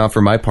 maybe it's not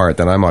for my part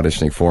that I'm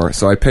auditioning for.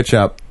 So I pitch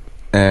up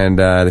and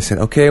they said,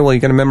 okay, well, you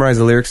got to memorize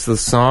the lyrics to the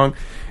song.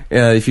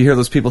 If you hear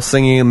those people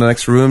singing in the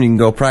next room, you can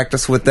go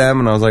practice with them.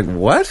 And I was like,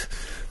 what?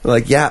 They're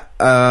like, yeah,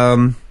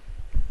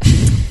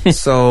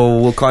 so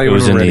we'll call you It when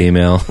was we're in the ready.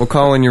 email. We'll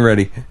call when you're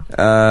ready.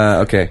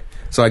 Okay.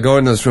 So I go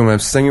into this room and I'm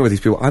singing with these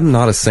people. I'm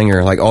not a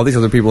singer. Like, all these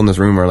other people in this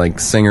room are like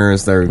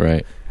singers. They're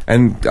Right.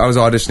 And I was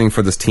auditioning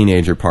for this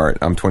teenager part.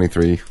 I'm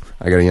 23.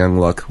 I got a young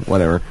look,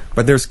 whatever.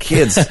 But there's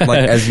kids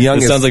like as young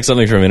It as sounds like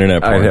something from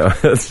internet porn. I know.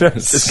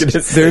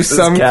 There's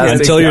some kids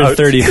Until you're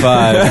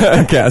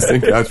 35. casting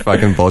couch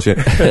fucking bullshit.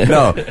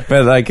 No,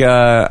 but like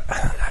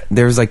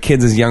there's like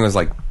kids as young as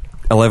like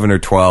 11 or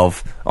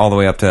 12 all the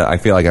way up to, I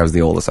feel like I was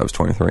the oldest. I was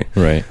 23.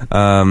 Right.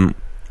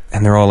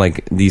 And they're all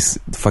like these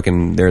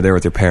fucking, they're there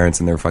with their parents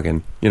and they're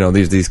fucking,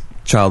 these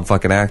child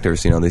fucking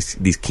actors,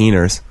 these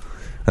keeners.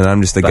 And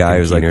I'm just the guy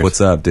who's like, keeners. what's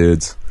up,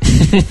 dudes?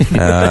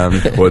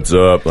 What's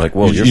up? Like,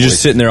 well, You're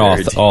just sitting there all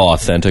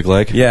authentic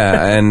like.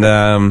 Yeah, and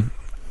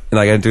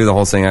like I do the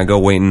whole thing. I go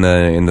wait in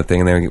the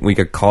thing, and then we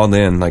get called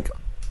in, like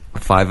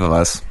 5 of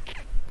us,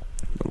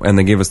 and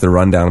they give us the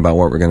rundown about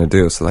what we're gonna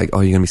do. So like,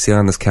 oh, you're gonna be sitting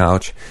on this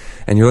couch,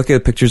 and you're looking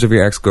at pictures of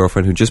your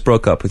ex-girlfriend who just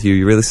broke up with you.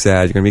 You're really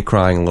sad. You're gonna be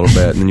crying a little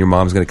bit, and then your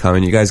mom's gonna come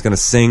in. You guys gonna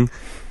sing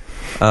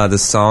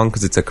this song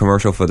because it's a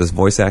commercial for this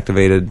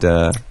voice-activated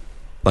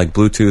like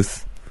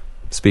Bluetooth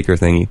speaker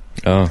thingy.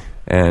 Oh.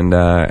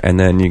 And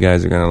then you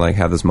guys are gonna like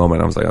have this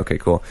moment. I was like, okay,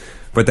 cool.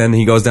 But then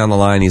he goes down the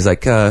line. He's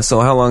like, so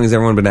how long has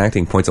everyone been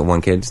acting? Points at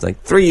one kid. He's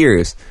like, 3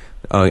 years.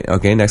 Oh,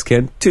 okay. Next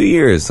kid, 2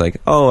 years.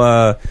 Like,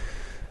 9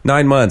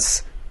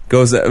 months.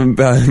 Goes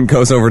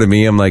over to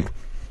me. I'm like,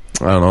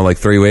 I don't know, like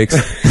 3 weeks.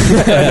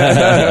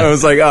 I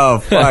was like, oh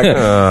fuck.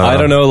 I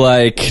don't know,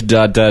 like ...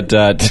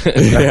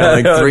 Yeah,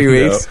 like 3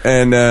 weeks.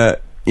 And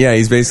yeah,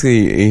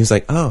 he's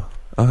like, oh,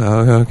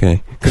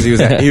 okay. Because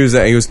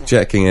he was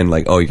checking in,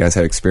 like, oh, you guys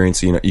have experience,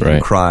 so you can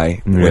Right.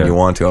 cry when you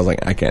want to. I was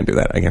like, I can't do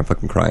that. I can't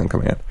fucking cry on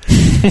command.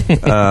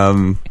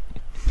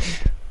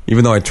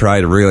 Even though I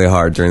tried really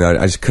hard during that,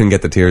 I just couldn't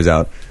get the tears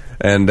out.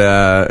 And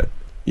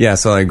yeah,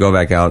 so I go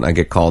back out and I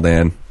get called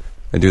in.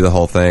 I do the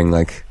whole thing,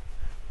 like,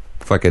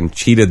 fucking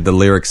cheated the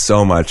lyrics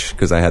so much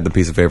because I had the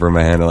piece of paper in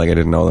my hand and like I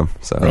didn't know them.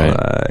 So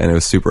Right. And it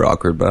was super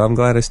awkward, but I'm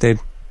glad I stayed.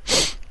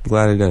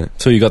 Glad I did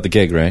So you got the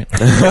gig, right?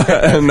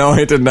 it. No,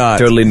 I did not.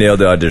 Totally nailed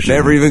the audition.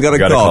 Never even got a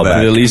call back.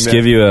 Did they at least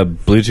give you a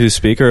Bluetooth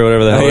speaker or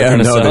whatever the hell Oh, they're yeah, trying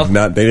to no,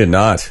 sell? they did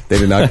not. They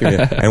did not give me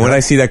it. And when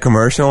I see that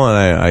commercial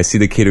and I see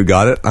the kid who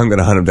got it, I'm going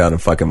to hunt him down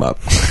and fuck him up.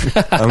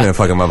 I'm going to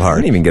fuck him up I hard.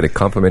 didn't even get a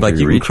complimentary Like,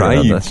 you can reach cry,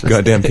 on you this.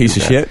 goddamn piece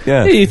of shit.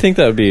 Yeah. Hey, you think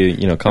that would be,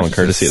 common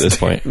courtesy at this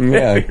point?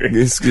 Yeah,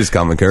 it's just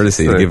common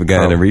courtesy to give a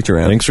guy a reach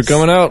around. Thanks for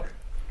coming out.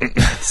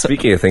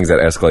 Speaking of things that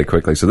escalate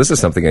quickly, so this is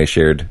something I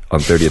shared on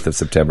 30th of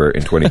September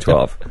in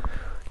 2012.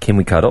 Can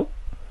we cuddle?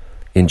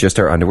 In just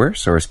our underwear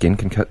so our skin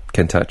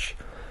can touch?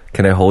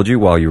 Can I hold you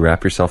while you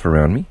wrap yourself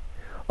around me?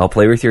 I'll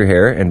play with your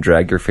hair and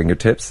drag your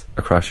fingertips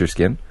across your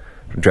skin.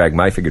 Drag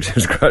my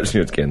fingertips across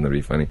your skin. That'd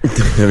be funny.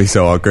 That'd be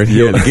so awkward.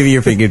 Yeah, give me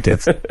your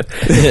fingertips.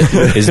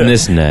 Isn't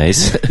this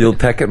nice? You'll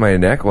peck at my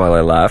neck while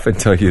I laugh and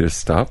tell you to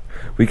stop.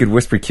 We could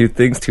whisper cute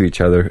things to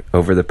each other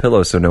over the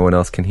pillow so no one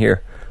else can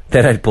hear.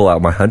 Then I'd pull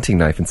out my hunting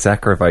knife and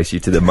sacrifice you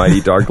to the mighty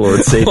Dark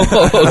Lord Satan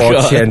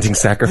while chanting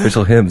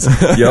sacrificial hymns.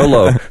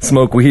 YOLO,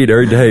 smoke weed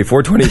every day,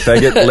 420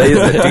 faggot, lays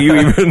it. Do you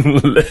even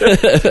live?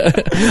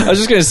 I was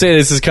just going to say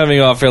this is coming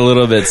off a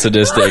little bit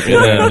sadistic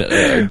and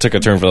then took a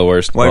turn for the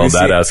worst. Well, Well,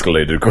 that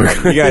escalated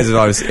quickly. You guys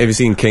have you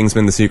seen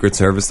Kingsman: The Secret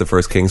Service, the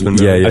first Kingsman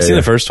movie? Yeah, I've seen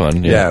the first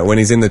one. Yeah, when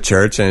he's in the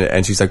church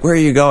and she's like, "Where are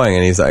you going?"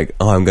 And he's like,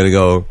 "Oh, I'm going to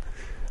go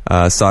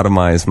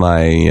sodomize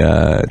my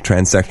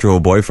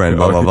transsexual boyfriend."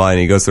 Blah blah blah. And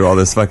he goes through all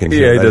this fucking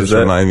shit. Yeah, he That does just that.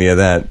 remind me of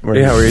that.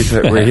 Yeah,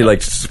 where he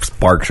like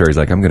sparks her. He's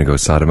like, I'm going to go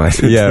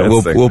sodomize. Yeah,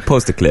 we'll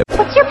post a clip.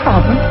 What's your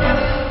problem?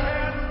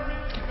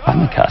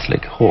 I'm a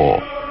Catholic whore,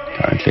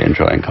 currently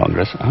enjoying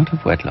Congress out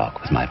of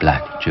wedlock with my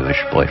black Jewish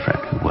boyfriend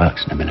who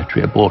works in a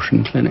military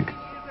abortion clinic.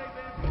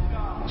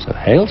 So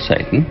hail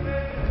Satan,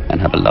 and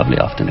have a lovely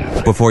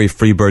afternoon. Before he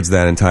freebirds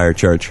that entire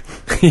church.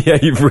 Yeah,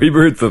 he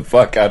rebirthed the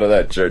fuck out of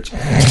that church.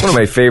 One of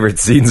my favorite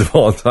scenes of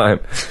all time.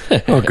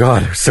 Oh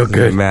God, it was so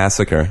good.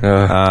 Massacre.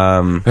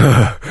 Gotta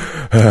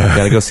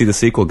go see the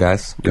sequel,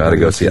 guys. Gotta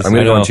go see it. I'm I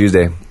gonna go know. on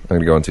Tuesday. I'm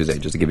gonna go on Tuesday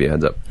just to give you a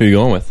heads up. Who are you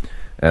going with?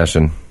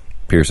 Ashton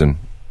Pearson,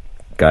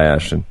 Guy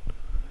Ashton.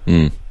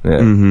 Yeah.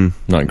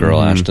 Not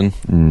Girl Ashton.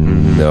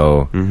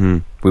 No.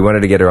 We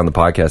wanted to get her on the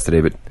podcast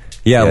today, but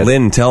Yeah, Yes.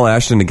 Lynn, tell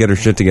Ashton to get her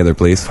shit together,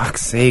 please.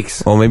 fuck's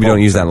sakes. Well, maybe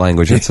don't use that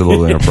language. It's a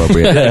little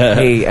inappropriate.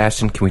 Hey,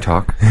 Ashton, can we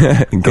talk?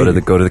 Go to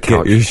the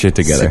couch. Get your shit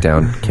together. Sit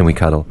down. Can we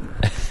cuddle?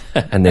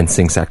 And then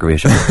sing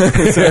sacrificial.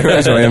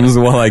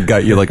 While I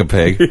gut you like a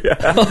pig.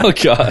 Oh,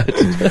 God.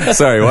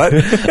 Sorry, what?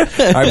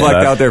 I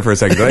blacked out there for a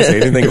second. Did I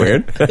say anything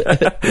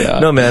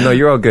weird? No, man, no,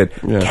 you're all good.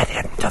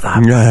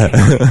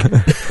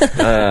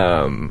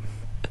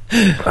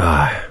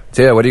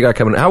 So yeah, what do you got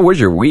coming? How was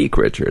your week,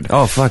 Richard?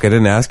 Oh, fuck. I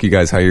didn't ask you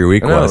guys how your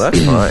week No, was.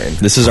 that's fine.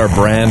 This is our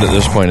brand at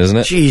this point, isn't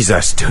it?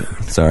 Jesus, dude.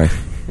 Sorry.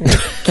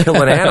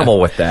 Kill an animal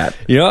with that.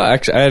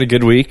 Actually, I had a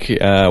good week.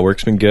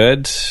 Work's been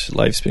good.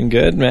 Life's been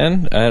good,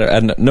 man. I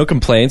had no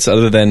complaints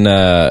other than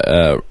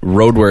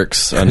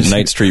roadworks on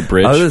Knight Street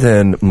Bridge. Other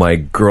than my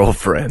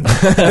girlfriend.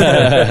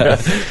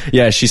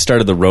 Yeah, she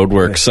started the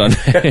roadworks on.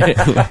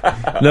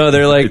 No,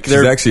 She's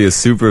actually a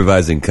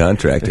supervising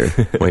contractor.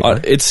 Wait,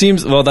 what? It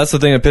seems that's the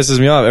thing that pisses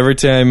me off. Every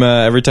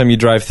time you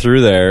drive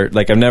through there,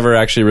 like I've never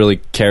actually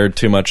really cared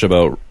too much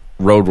about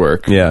road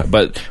work. Yeah.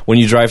 But when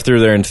you drive through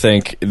there and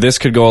think this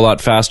could go a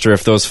lot faster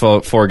if those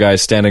four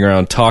guys standing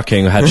around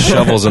talking had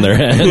shovels in their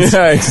hands.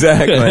 Yeah,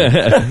 exactly.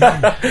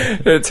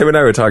 Tim and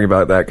I were talking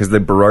about that because the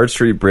Burrard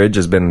Street Bridge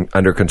has been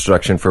under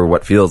construction for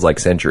what feels like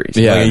centuries.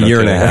 Yeah, Like a no year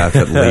and a kidding. half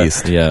at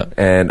least. Yeah.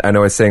 And I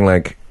know I was saying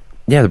like,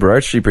 yeah, the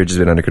Burrard Street Bridge has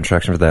been under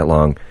construction for that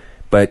long,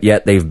 but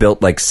yet they've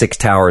built like 6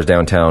 towers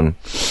downtown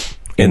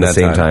in the that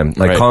same time.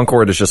 Like Right.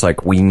 Concord is just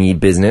like, we need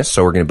business,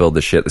 so we're going to build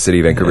this shit. The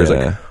city of Vancouver is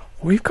Yeah. like,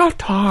 we've got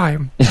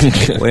time.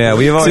 Well, yeah,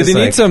 we've See, always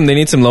they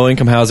need some low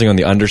income housing on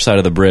the underside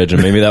of the bridge,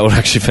 and maybe that would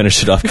actually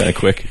finish it off kind of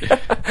quick.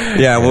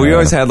 Yeah, well, we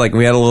always had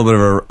we had a little bit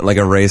of a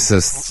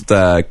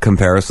racist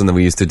comparison that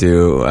we used to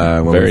do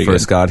when Very we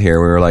first good. got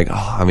here. We were like,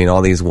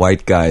 all these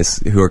white guys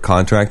who are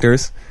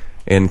contractors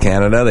in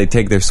Canada, they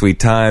take their sweet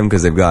time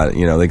because they've got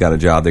they got a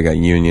job, they got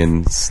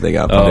unions, they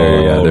got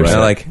Oh, they're right.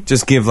 like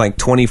just give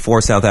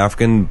 24 South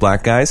African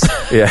black guys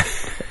Yeah.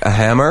 a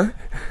hammer.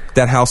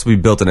 That house will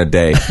be built in a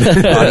day.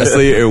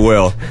 Honestly, it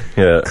will.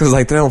 Yeah. Because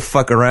they don't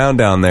fuck around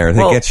down there. They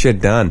Well- get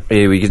shit done.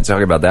 Hey, we can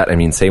talk about that. I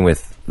mean, same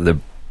with the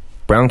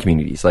brown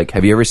communities. Like,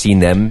 have you ever seen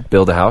them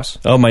build a house?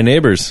 Oh, my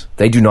neighbors.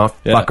 They do not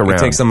fuck It around.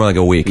 takes them like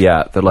a week.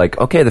 Yeah, they're like,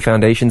 okay, the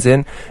foundation's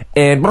in,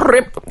 and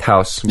rip,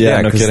 house.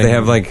 Yeah, no because kidding. they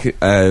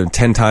have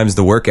 10 times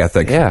the work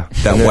ethic Yeah.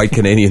 that white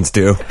Canadians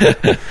do.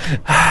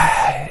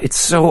 It's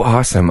so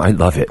awesome. I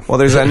love it. Well,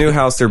 there's that new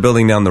house they're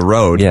building down the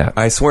road. Yeah.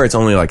 I swear it's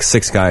only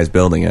 6 guys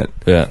building it.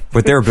 Yeah.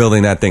 But they're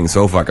building that thing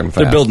so fucking fast.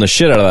 They're building the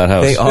shit out of that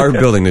house. They are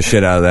building the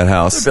shit out of that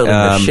house. They're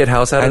building the shit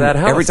house out of and that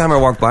house. Every time I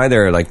walk by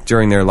there,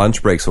 during their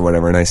lunch breaks or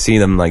whatever, and I see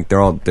them,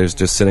 they're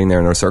just sitting there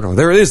in a circle.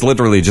 There is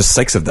literally just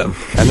 6 of them,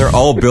 and they're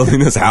all building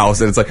this house.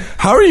 And it's like,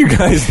 how are you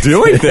guys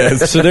doing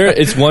this? So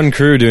it's one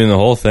crew doing the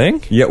whole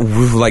thing? Yeah,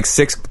 with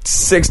 6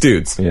 6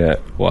 dudes. Yeah.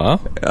 Wow.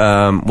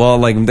 Well,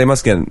 like they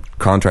must get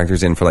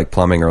contractors in for like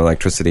plumbing or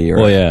electricity or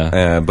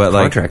but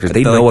like Contractors,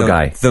 they know a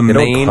guy. The they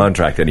main don't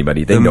contract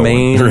anybody. They the know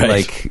main one.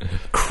 like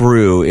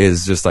crew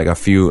is just like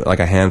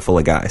a handful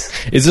of guys.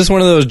 Is this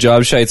one of those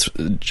job sites?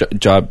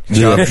 Job.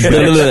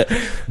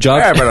 I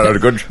haven't had a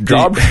good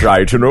job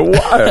site in a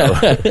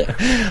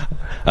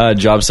while.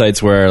 Job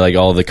sites where like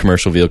all the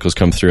commercial vehicles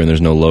come through and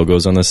there's no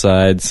logos on the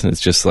sides.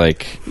 It's just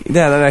like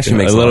Yeah, that actually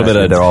makes a little bit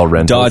of They're all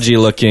rentals. dodgy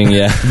looking.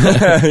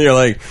 Yeah, You're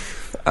like,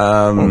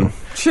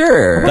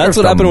 sure. that's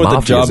what the happened with the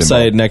mafia's job involved.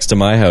 site next to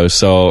my house.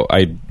 So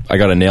I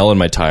got a nail in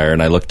my tire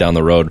and I looked down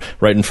the road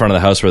right in front of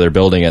the house where they're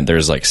building it.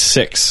 There's like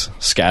 6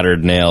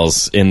 scattered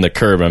nails in the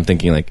curb. I'm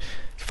thinking like,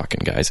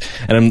 fucking guys.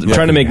 And I'm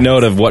trying to make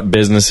note of what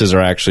businesses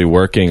are actually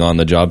working on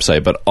the job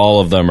site, but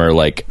all of them are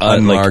like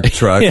Unmarked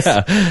trucks.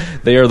 Yeah,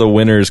 they are the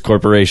Winners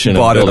Corporation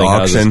Bought of at building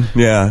auction. houses.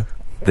 Yeah.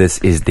 This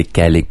is the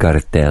Cali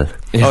Cartel.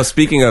 Oh,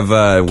 speaking of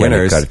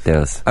winners,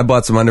 Cartels. I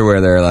bought some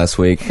underwear there last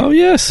week. Oh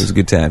yes, It was a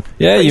good time.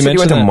 yeah. You You said mentioned you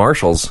went to that.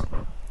 Marshalls.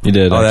 You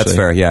did. Oh, that's actually.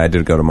 fair. Yeah, I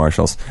did go to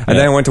Marshalls. And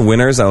then I went to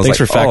Winners. I was Thanks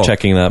like, for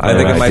fact-checking that, by I the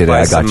think way. I I might did it. buy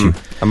I got some. you.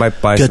 I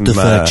might buy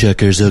some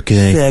checkers,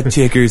 okay? fact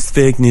checkers,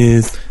 fake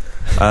news.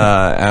 And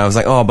I was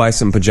like, I'll buy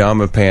some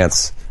pajama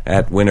pants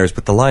at Winners,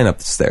 but the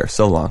lineup's there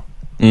so long.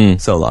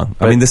 So long.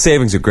 I mean, the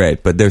savings are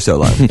great, but they're so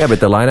long. Yeah, but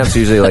the lineup's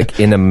usually like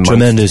in a month.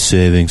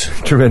 savings.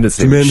 Tremendous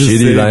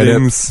shitty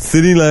lineups.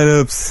 City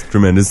lineups.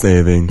 Tremendous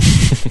savings.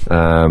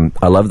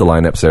 I love the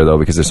lineups there though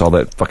because there's all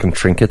that fucking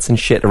trinkets and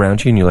shit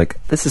around you, and you're like,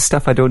 this is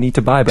stuff I don't need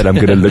to buy, but I'm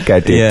gonna look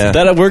at it. Yeah.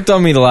 That worked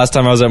on me the last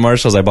time I was at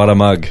Marshalls. I bought a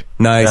mug.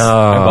 Nice.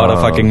 I bought a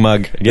fucking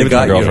mug. I gave it to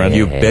my girlfriend.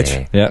 You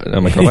bitch. Yeah,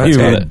 I'm like,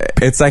 oh,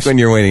 It's like when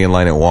you're waiting in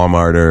line at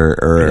Walmart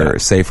or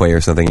Safeway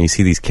or something, and you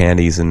see these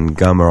candies and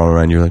gum are all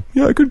around, you're like,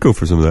 yeah, I could go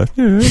for some of that.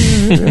 Yeah.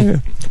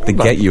 They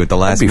get you at the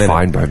last That'd be minute.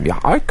 fine, but yeah,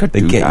 I could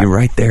They do get that. you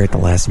right there at the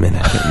last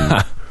minute.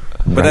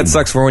 But that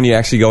sucks for when you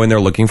actually go in there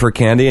looking for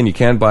candy and you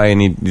can't buy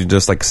any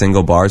just like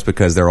single bars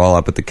because they're all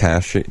up at the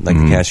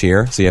the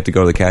cashier. So you have to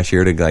go to the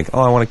cashier to like,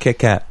 oh, I want a Kit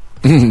Kat.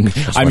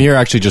 I'm here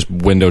actually just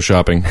window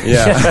shopping.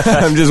 Yeah,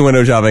 I'm just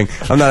window shopping.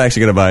 I'm not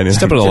actually going to buy anything.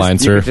 Step out of the line, You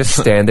sir. could just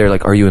stand there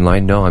like, are you in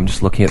line? No, I'm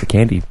just looking at the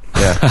candy.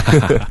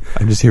 Yeah,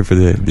 I'm just here for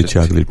the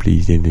chocolate,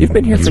 please. You've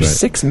been here for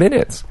 6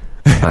 minutes.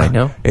 I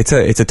know. It's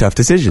a tough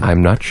decision.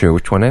 I'm not sure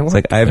which one I want. It's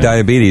like I have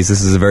diabetes.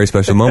 This is a very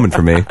special moment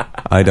for me.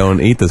 I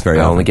don't eat this very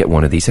I often. only get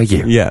one of these a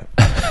year. Yeah,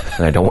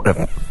 And I don't want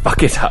to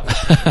fuck it up.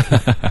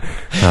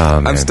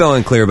 Oh, I'm still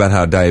unclear about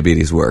how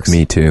diabetes works.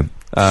 Me too.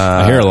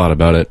 I hear a lot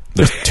about it.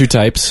 There's 2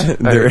 types.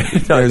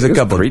 There's a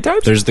couple. 3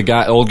 types? There's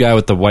the old guy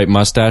with the white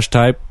mustache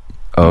type.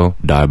 Oh.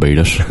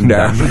 Diabetes.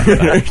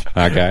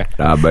 Okay.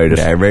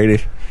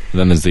 Diabetes.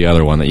 Then there's the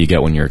other one that you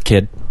get when you're a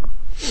kid.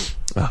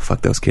 Oh,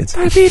 fuck those kids.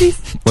 Diabetes.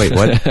 Wait,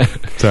 what?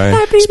 Sorry.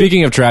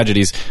 Speaking of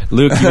tragedies,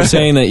 Luke, you were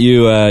saying that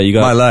you My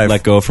got life.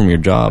 let go from your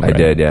job. I right?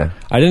 did, yeah.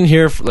 I didn't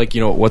hear,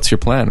 what's your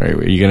plan?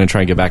 Are you going to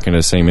try and get back into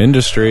the same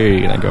industry? Or are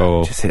you going to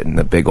go... Just hitting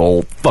the big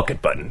old fuck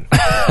it button.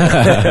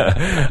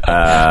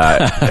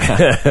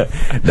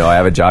 No, I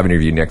have a job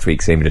interview next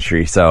week, same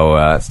industry,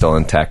 so still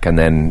in tech. And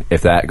then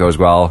if that goes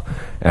well,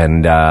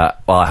 and I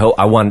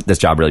want this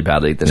job really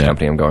badly at this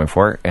company I'm going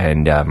for.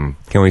 And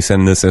Can we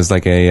send this as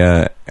like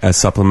a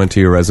supplement to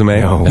your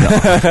resume? No.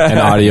 an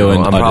audio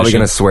and I'm probably audition?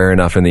 going to swear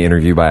enough in the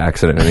interview by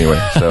accident anyway,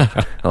 so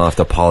I'll have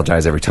to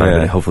apologize every time,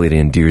 but hopefully it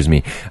endears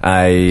me.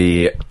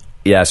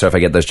 So if I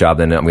get this job,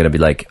 then I'm going to be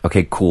like,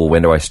 okay, cool,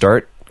 when do I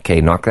start?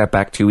 Okay, knock that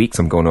back 2 weeks,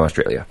 I'm going to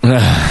Australia. So,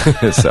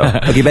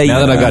 okay, bye. Now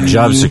that I've got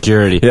job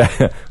security.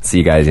 Yeah, see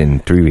you guys in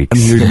 3 weeks.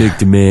 I'm here to make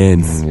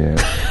demands. Yeah,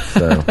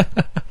 so...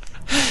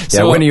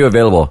 So- when are you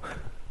available?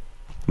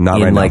 Not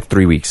in right like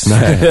 3 weeks.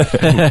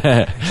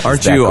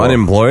 Aren't you cool?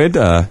 unemployed?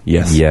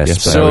 Yes. Yes, but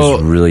So- I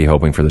was really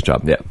hoping for this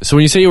job. Yeah. So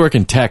when you say you work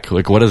in tech,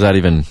 like what does that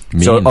even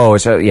mean?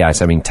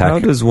 I mean tech. How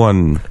does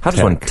one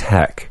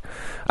tech?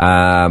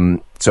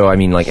 So I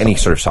mean, like any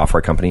sort of software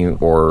company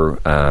or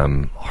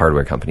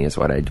hardware company is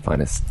what I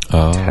define as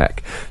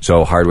tech.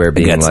 So hardware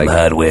being like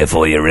hardware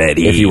for you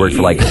ready. if you work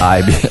for like if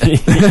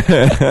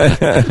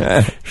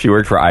you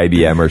work for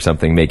IBM or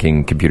something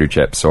making computer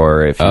chips,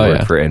 or if you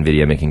work for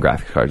NVIDIA making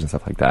graphics cards and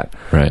stuff like that,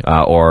 Right.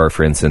 Or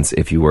for instance,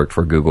 if you worked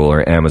for Google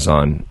or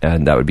Amazon,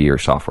 and that would be your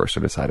software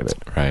sort of side of it.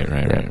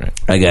 Right.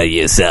 I got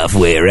your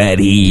software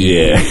ready.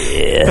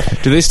 Yeah.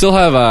 Do they still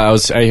have? I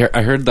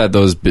heard that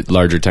those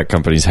larger tech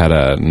companies had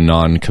a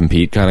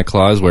non-compete kind of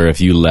clause where if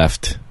you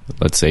left,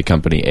 let's say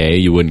company A,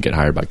 you wouldn't get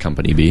hired by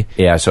company B.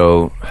 Yeah,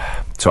 so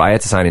I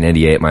had to sign an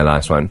NDA at my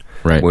last one,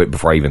 Right.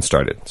 before I even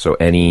started. So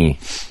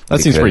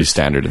That seems pretty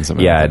standard in some.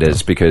 Yeah, it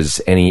is,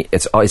 because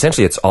it's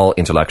all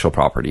intellectual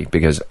property,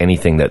 because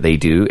anything that they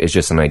do is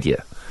just an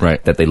idea,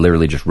 Right. that they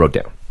literally just wrote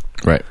down.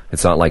 Right.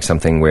 It's not like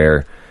something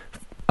where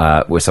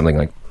with something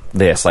like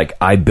this. Like,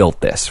 I built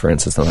this, for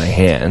instance, on my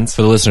hands.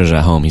 For the listeners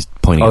at home, he's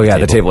pointing Oh, at yeah,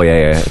 the the table.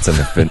 Yeah. It's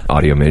an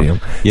audio medium.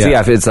 Yeah. So, yeah,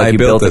 if it's like I you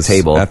built a this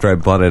table. after I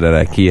bought it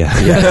at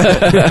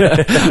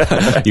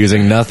IKEA.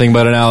 Using nothing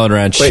but an Allen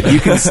wrench. But you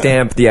can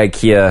stamp the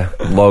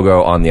IKEA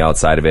logo on the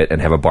outside of it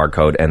and have a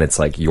barcode, and it's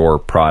like your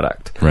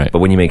product. Right. But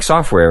when you make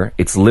software,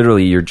 it's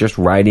literally you're just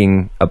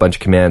writing a bunch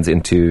of commands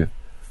into.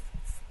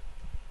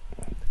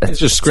 It's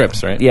just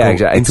scripts, right? Yeah,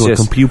 exactly. Into a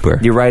computer.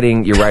 You're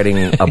writing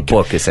a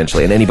book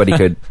essentially, and anybody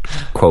could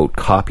quote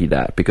copy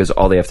that because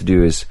all they have to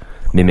do is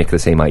mimic the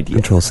same idea.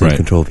 Control-C, Right.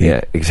 Control-V.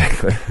 Yeah,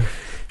 exactly.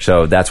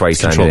 So that's why he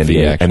signed an Control-V,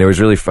 NDA. actually. And it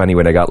was really funny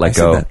when I got let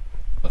said go. that.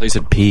 I thought you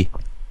said P.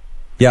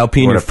 Yeah, I'll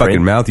pee in What your a print.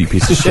 fucking mouth, you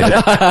piece of shit.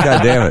 God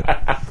damn it.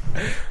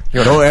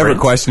 Don't ever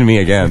question me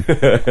again.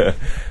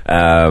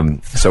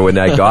 So when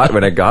I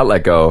got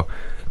let go,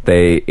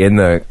 they in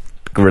the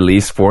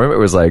release form it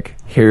was like,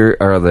 here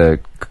are the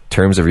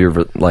terms of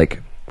your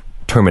like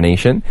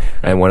termination,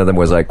 and one of them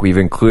was like, we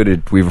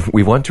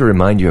want to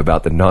remind you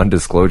about the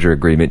non-disclosure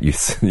agreement you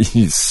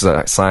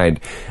signed,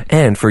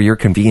 and for your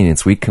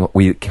convenience we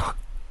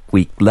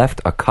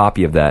left a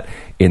copy of that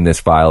in this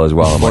file as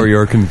well. I'm For like,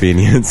 your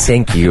convenience.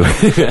 thank you.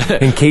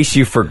 In case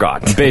you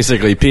forgot.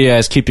 Basically,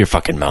 P.S. Keep your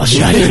fucking mouth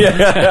shut.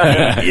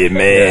 You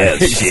man,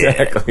 shit.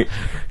 Exactly.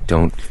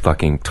 Don't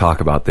fucking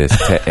talk about this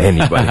to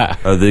anybody.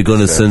 Are they going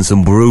to send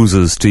some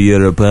bruises to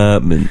your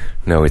apartment?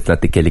 No, it's not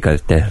the Kelly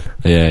Cartel.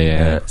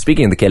 Yeah.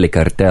 Speaking of the Kelly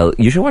Cartel,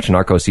 you should watch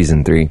Narcos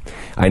Season 3.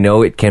 I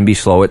know it can be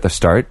slow at the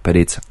start, but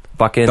it's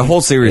fucking The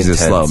whole series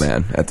is intense. slow,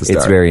 man, at the start.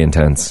 It's very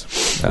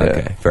intense.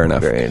 Okay, fair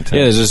enough. Very intense.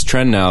 Yeah, there's this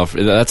trend now.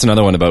 That's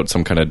another one about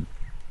some kind of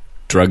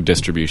drug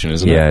distribution,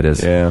 isn't it? Yeah, it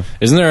is. Yeah.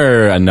 Isn't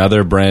there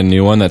another brand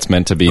new one that's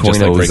meant to be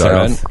just like Breaking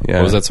Ozark. Bad? Yeah.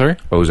 What was that, sorry?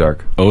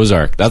 Ozark.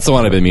 Ozark. That's the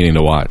one I've been meaning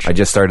to watch. I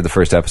just started the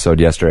first episode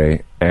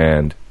yesterday,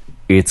 and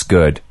it's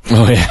good.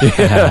 Oh,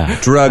 yeah.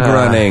 Drug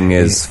running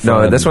is No,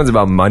 fun. this one's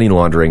about money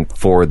laundering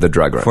for the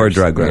drug runners. For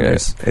drug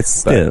runners. Yeah.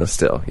 It's But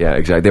still, yeah,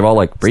 exactly. They've all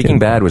like, Breaking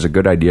Bad was a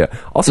good idea.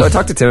 Also, I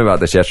talked to Tim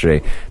about this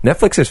yesterday.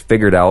 Netflix has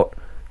figured out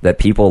that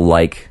people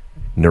like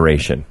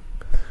narration.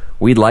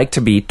 We'd like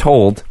to be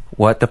told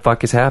what the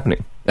fuck is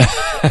happening.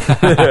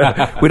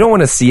 We don't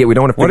want to see it. We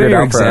don't want to What figure are it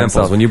your out for examples?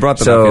 ourselves. When you brought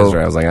them up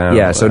yesterday, I was like, I don't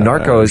know. so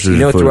Narcos, this is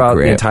full of throughout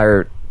the crap.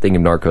 entire thing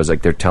of Narcos,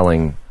 like they're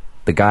telling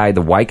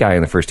the white guy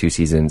in the first two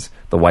seasons,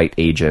 the white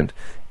agent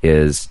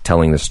is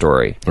telling the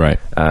story. Right.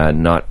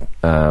 Not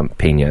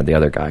Pena, the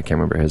other guy. I can't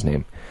remember his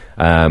name.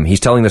 He's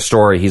telling the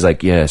story. He's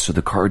like, yeah, so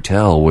the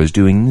cartel was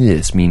doing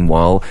this.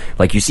 Meanwhile,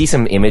 like you see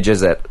some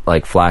images that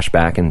like flash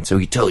back, and so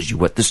he tells you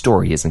what the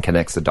story is and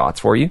connects the dots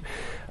for you.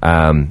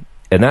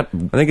 And that,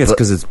 I think it's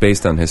because it's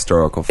based on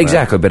historical fact.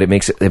 exactly, but it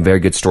makes it a very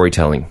good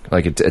storytelling.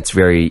 Like it's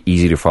very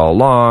easy to follow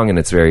along, and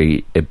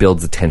it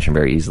builds the tension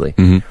very easily.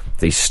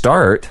 They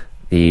start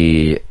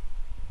the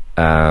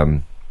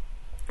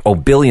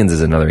Billions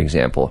is another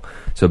example.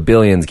 So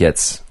Billions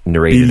gets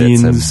narrated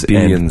Billions at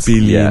Billions. and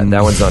Yeah, Billions.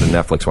 that one's not a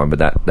Netflix one, but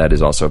that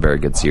is also a very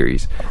good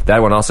series.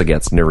 That one also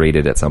gets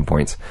narrated at some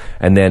points.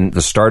 And then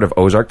the start of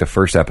Ozark, the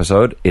first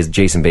episode, is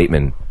Jason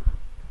Bateman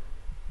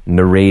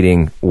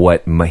narrating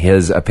what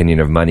his opinion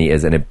of money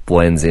is, and it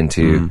blends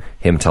into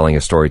him telling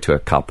a story to a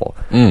couple.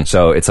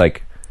 So it's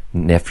like,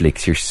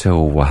 Netflix, you're so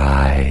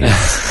wise.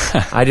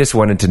 I just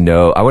wanted to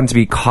know. I wanted to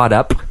be caught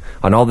up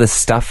on all this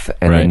stuff,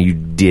 and then Right. you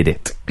did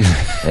it.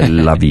 I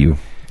love you.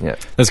 Yeah,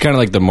 That's kind of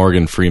like the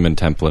Morgan Freeman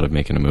template of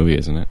making a movie,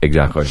 isn't it?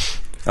 exactly.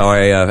 Oh,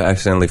 I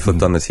accidentally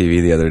flipped on the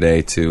TV the other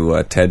day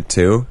to Ted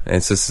 2, and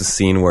it's just a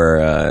scene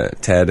where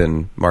Ted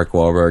and Mark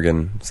Wahlberg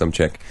and some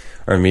chick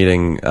are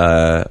meeting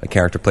a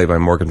character played by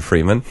Morgan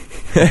Freeman,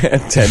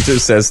 and Ted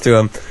just says to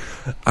him,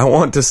 I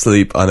want to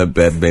sleep on a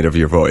bed made of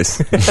your voice.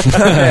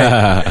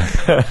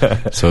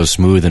 So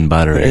smooth and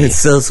buttery. It's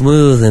so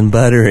smooth and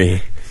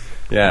buttery.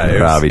 Yeah,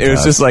 Probably it was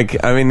tough. just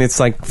like, I mean, it's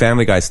like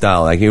Family Guy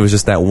style. Like, it was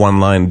just that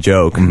one-line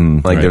joke.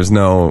 Like, right. there was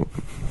no...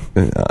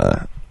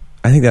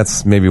 I think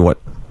that's maybe what...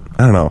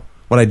 I don't know.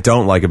 What I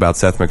don't like about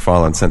Seth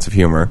MacFarlane's sense of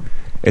humor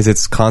is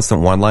it's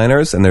constant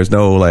one-liners, and there's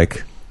no,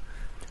 like...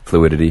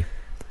 Fluidity.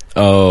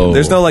 Oh,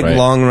 There's no, like, right.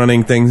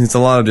 long-running things. It's a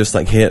lot of just,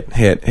 like, hit.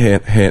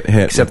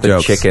 Except the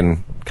jokes.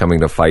 chicken coming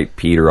to fight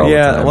Peter all the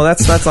time. Yeah, well,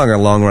 that's like a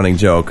long-running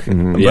joke.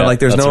 But, Yeah, like,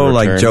 there's that's no, a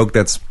like, return. joke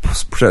that's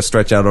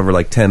stretched out over,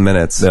 like, 10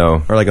 minutes.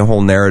 No. Or, like, a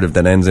whole narrative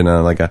that ends in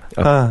a, like, a...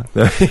 Well,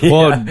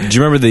 do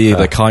you remember the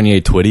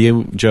Kanye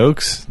Twitty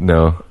jokes?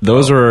 No.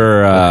 Those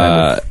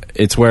were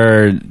it's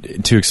where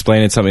to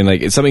explain it something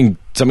like it's something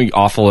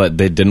awful that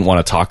they didn't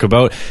want to talk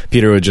about.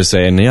 Peter would just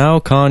say, "Now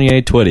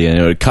Kanye Twitty," and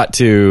it would cut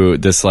to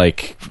this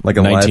like a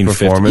live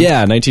performance?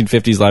 Yeah,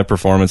 1950s live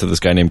performance of this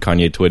guy named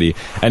Kanye Twitty,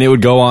 and it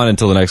would go on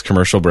until the next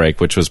commercial break,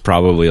 which was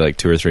probably like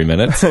 2 or 3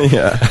 minutes.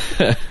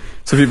 Yeah.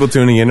 So people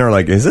tuning in are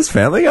like, is this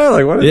Family Guy?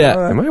 Like, what is Yeah.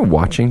 that? Am I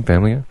watching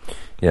Family Guy?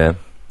 Yeah.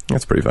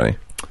 That's pretty funny.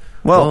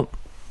 Well,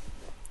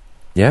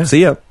 Yeah.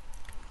 see ya.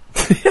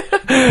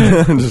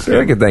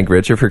 I could thank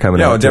Richard for coming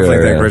Yeah, out. I'll definitely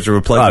to our, thank Richard.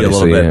 We'll plug you a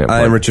little obviously, bit. yeah,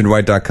 I am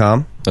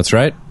RichardWhite.com. That's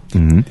right.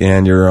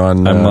 And you're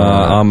on...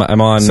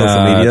 I'm on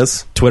social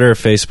medias? Twitter,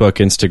 Facebook,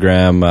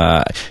 Instagram.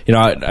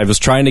 I was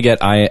trying to get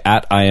I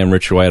am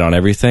Richard White on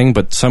everything,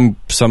 but some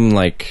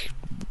like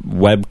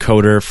web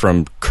coder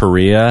from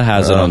Korea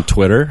has it on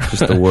Twitter.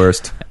 Just the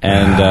worst.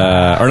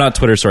 And or not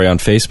Twitter, sorry, on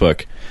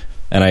Facebook.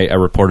 And I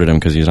reported him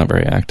because he's not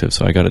very active,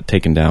 so I got it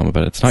taken down.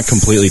 But it's not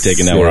completely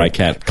taken down where I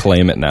can't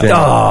claim it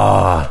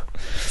now.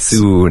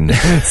 Soon.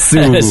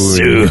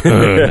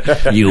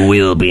 You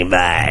will be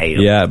mine.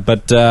 Yeah,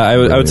 but I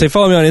would say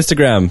follow me on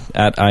Instagram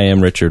at I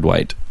am Richard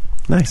White.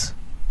 Nice.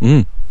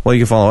 Well, you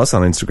can follow us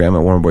on Instagram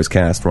at Wonder Boys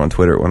Cast. We're on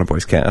Twitter at Wonder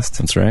Boys Cast.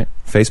 That's right.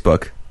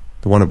 Facebook,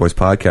 the Wonder Boys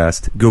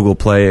Podcast. Google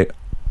Play,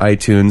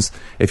 iTunes.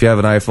 If you have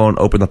an iPhone,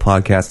 open the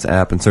Podcasts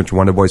app and search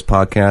Wonder Boys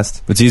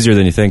Podcast. It's easier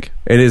than you think.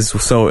 It is.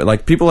 So,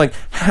 like, people are like,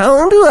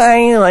 how do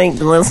I, like,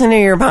 listen to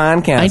your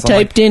podcast? I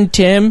typed in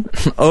Tim.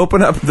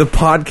 Open up the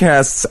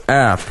Podcasts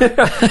app.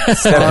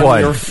 Step on one.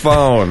 your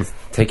phone.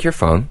 Take your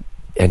phone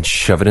and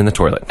shove it in the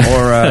toilet.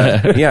 Or,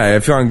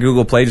 if you're on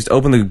Google Play, just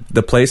open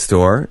the Play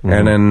Store,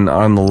 and then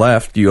on the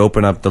left, you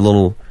open up the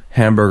little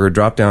hamburger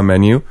drop-down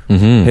menu,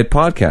 hit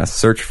podcast,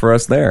 search for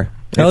us there.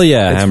 Hell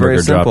yeah, it's hamburger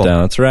very simple. drop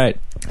down. That's right.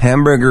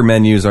 Hamburger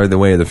menus are the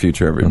way of the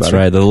future, everybody. That's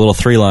right. The little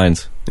 3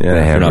 lines. Yeah, The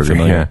if you're not hamburger,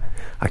 familiar. yeah.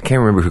 I can't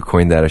remember who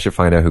coined that. I should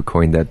find out who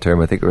coined that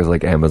term. I think it was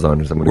like Amazon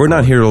or something. We're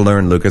not here to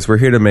learn, Lucas. We're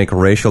here to make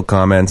racial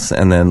comments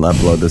and then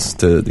upload this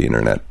to the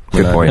internet.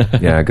 Good point.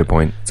 Yeah, good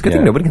point. It's a good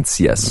thing nobody can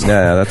see us.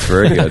 Yeah, that's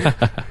very good.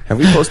 Have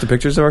we posted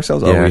pictures of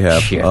ourselves? Yeah, Oh, we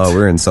have. shit. Oh,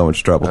 we're in so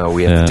much trouble. Oh,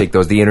 we have to take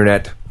those to the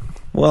internet.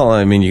 Well,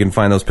 I mean, you can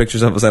find those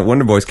pictures of us at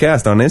Wonder Boys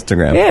Cast on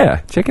Instagram.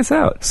 Yeah, check us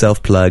out.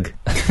 Self-plug.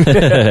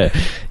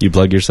 You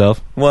plug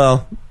yourself?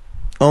 Well,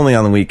 only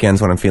on the weekends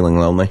when I'm feeling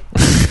lonely.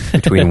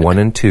 Between 1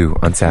 and 2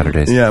 on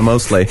Saturdays. Yeah,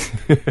 mostly.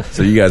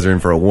 So you guys are in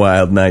for a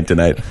wild night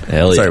tonight.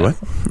 Hell Sorry, yeah.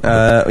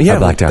 what? Yeah,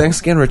 blacked out.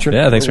 thanks again, Richard.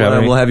 Yeah, thanks for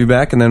having me. We'll have you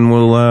back, and then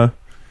we'll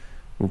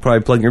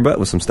probably plug your butt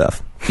with some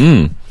stuff.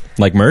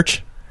 Like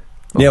merch?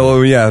 Yeah,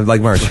 well, yeah, like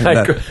merch.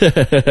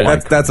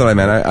 That's what I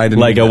meant. I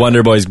didn't Like a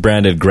Wonder Boys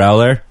branded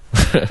growler?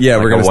 Yeah,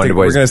 Like we're a gonna Wonder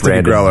Boys stick a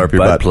branded growler up your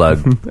butt butt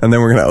plug. and then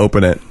we're gonna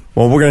open it.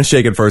 Well, we're gonna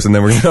shake it first, and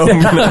then we're gonna open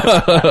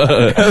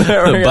it.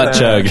 The butt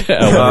chug.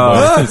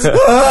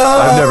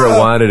 I've never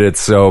wanted it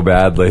so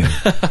badly.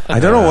 I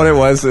don't know what it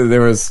was.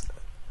 There was.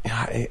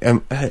 It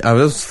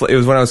was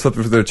when I was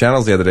flipping through their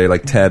channels the other day,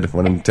 like Ted.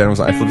 When Ted was,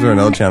 I flipped through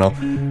another channel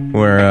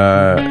where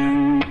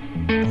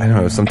I don't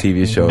know, some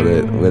TV show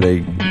where they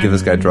give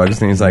this guy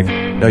drugs, and he's like,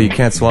 "No, you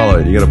can't swallow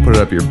it. You got to put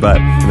it up your butt."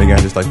 And the guy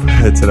just like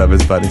puts it up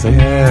his butt. And he's like,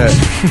 "Yeah."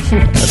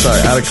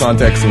 Sorry, out of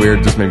context,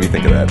 weird. Just made me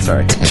think of that.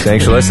 Sorry.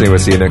 Thanks for listening. We'll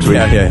see you next week.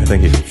 Yeah.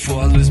 Thank you.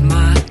 Before I lose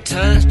my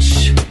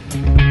touch,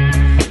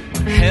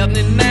 help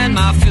me, man,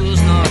 my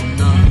fuel's not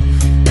enough.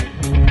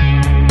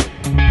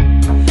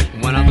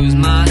 When I lose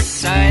my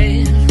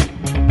sight,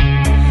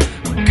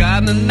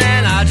 guide me,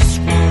 man, I just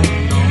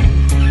won't know.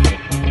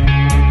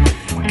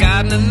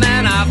 Guide me,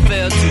 man, I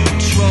fail to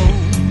control.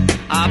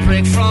 I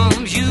break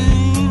from you.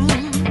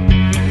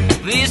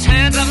 These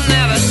hands, I've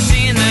never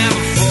seen them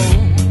before.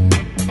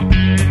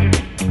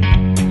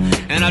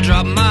 And I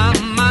drop my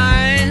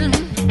mind.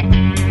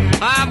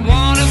 I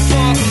wanted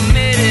for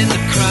committing the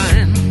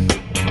crime.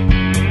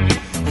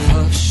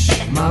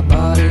 Hush, my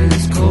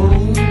body's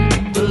cold.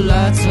 The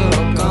lights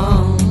are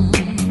gone,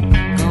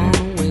 gone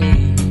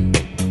away.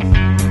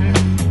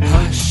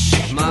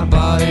 Hush, my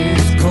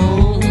body's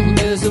cold.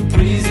 There's a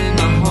breeze in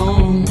my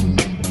home.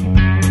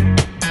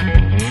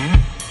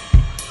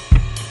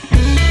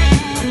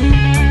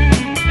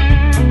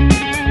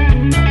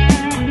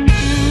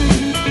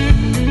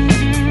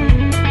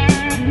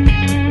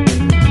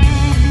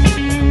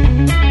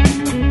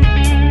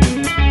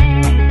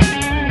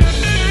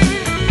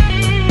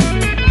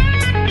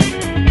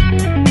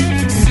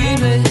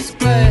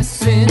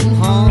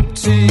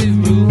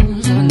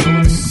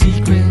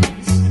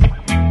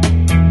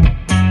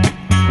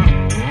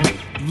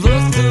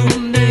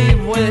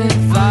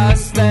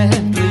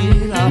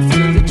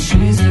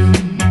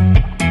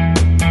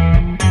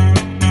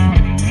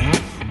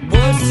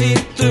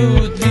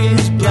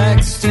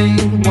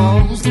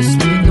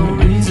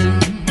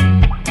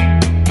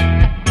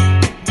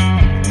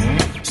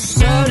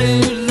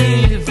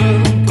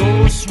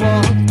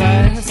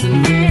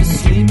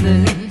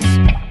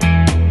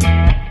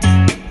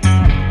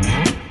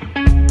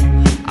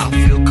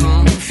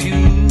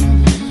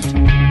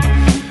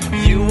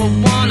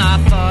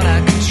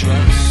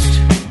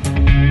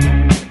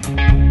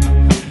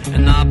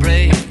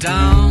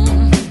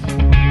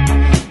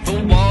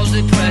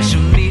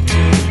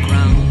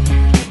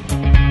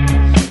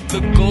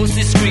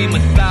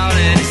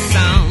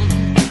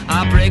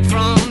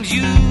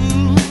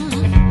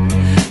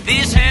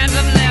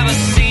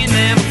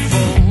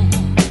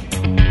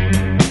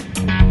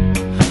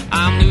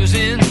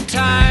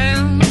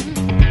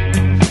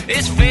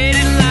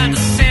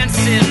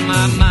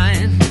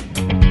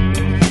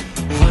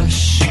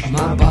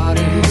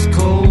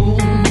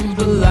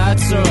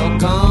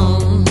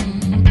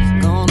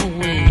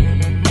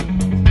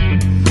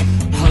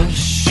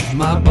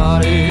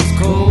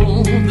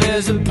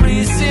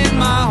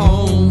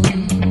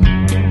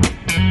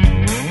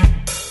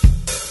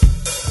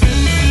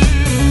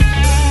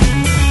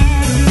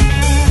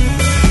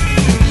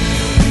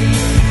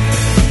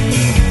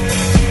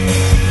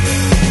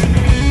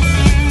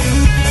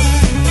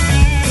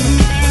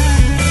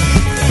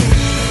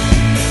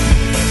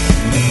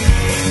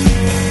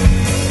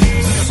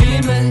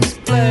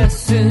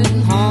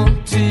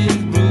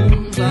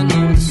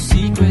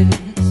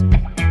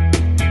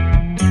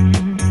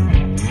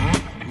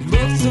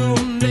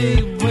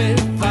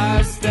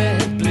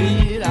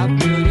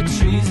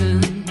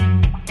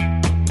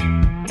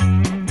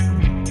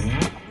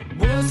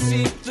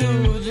 secret.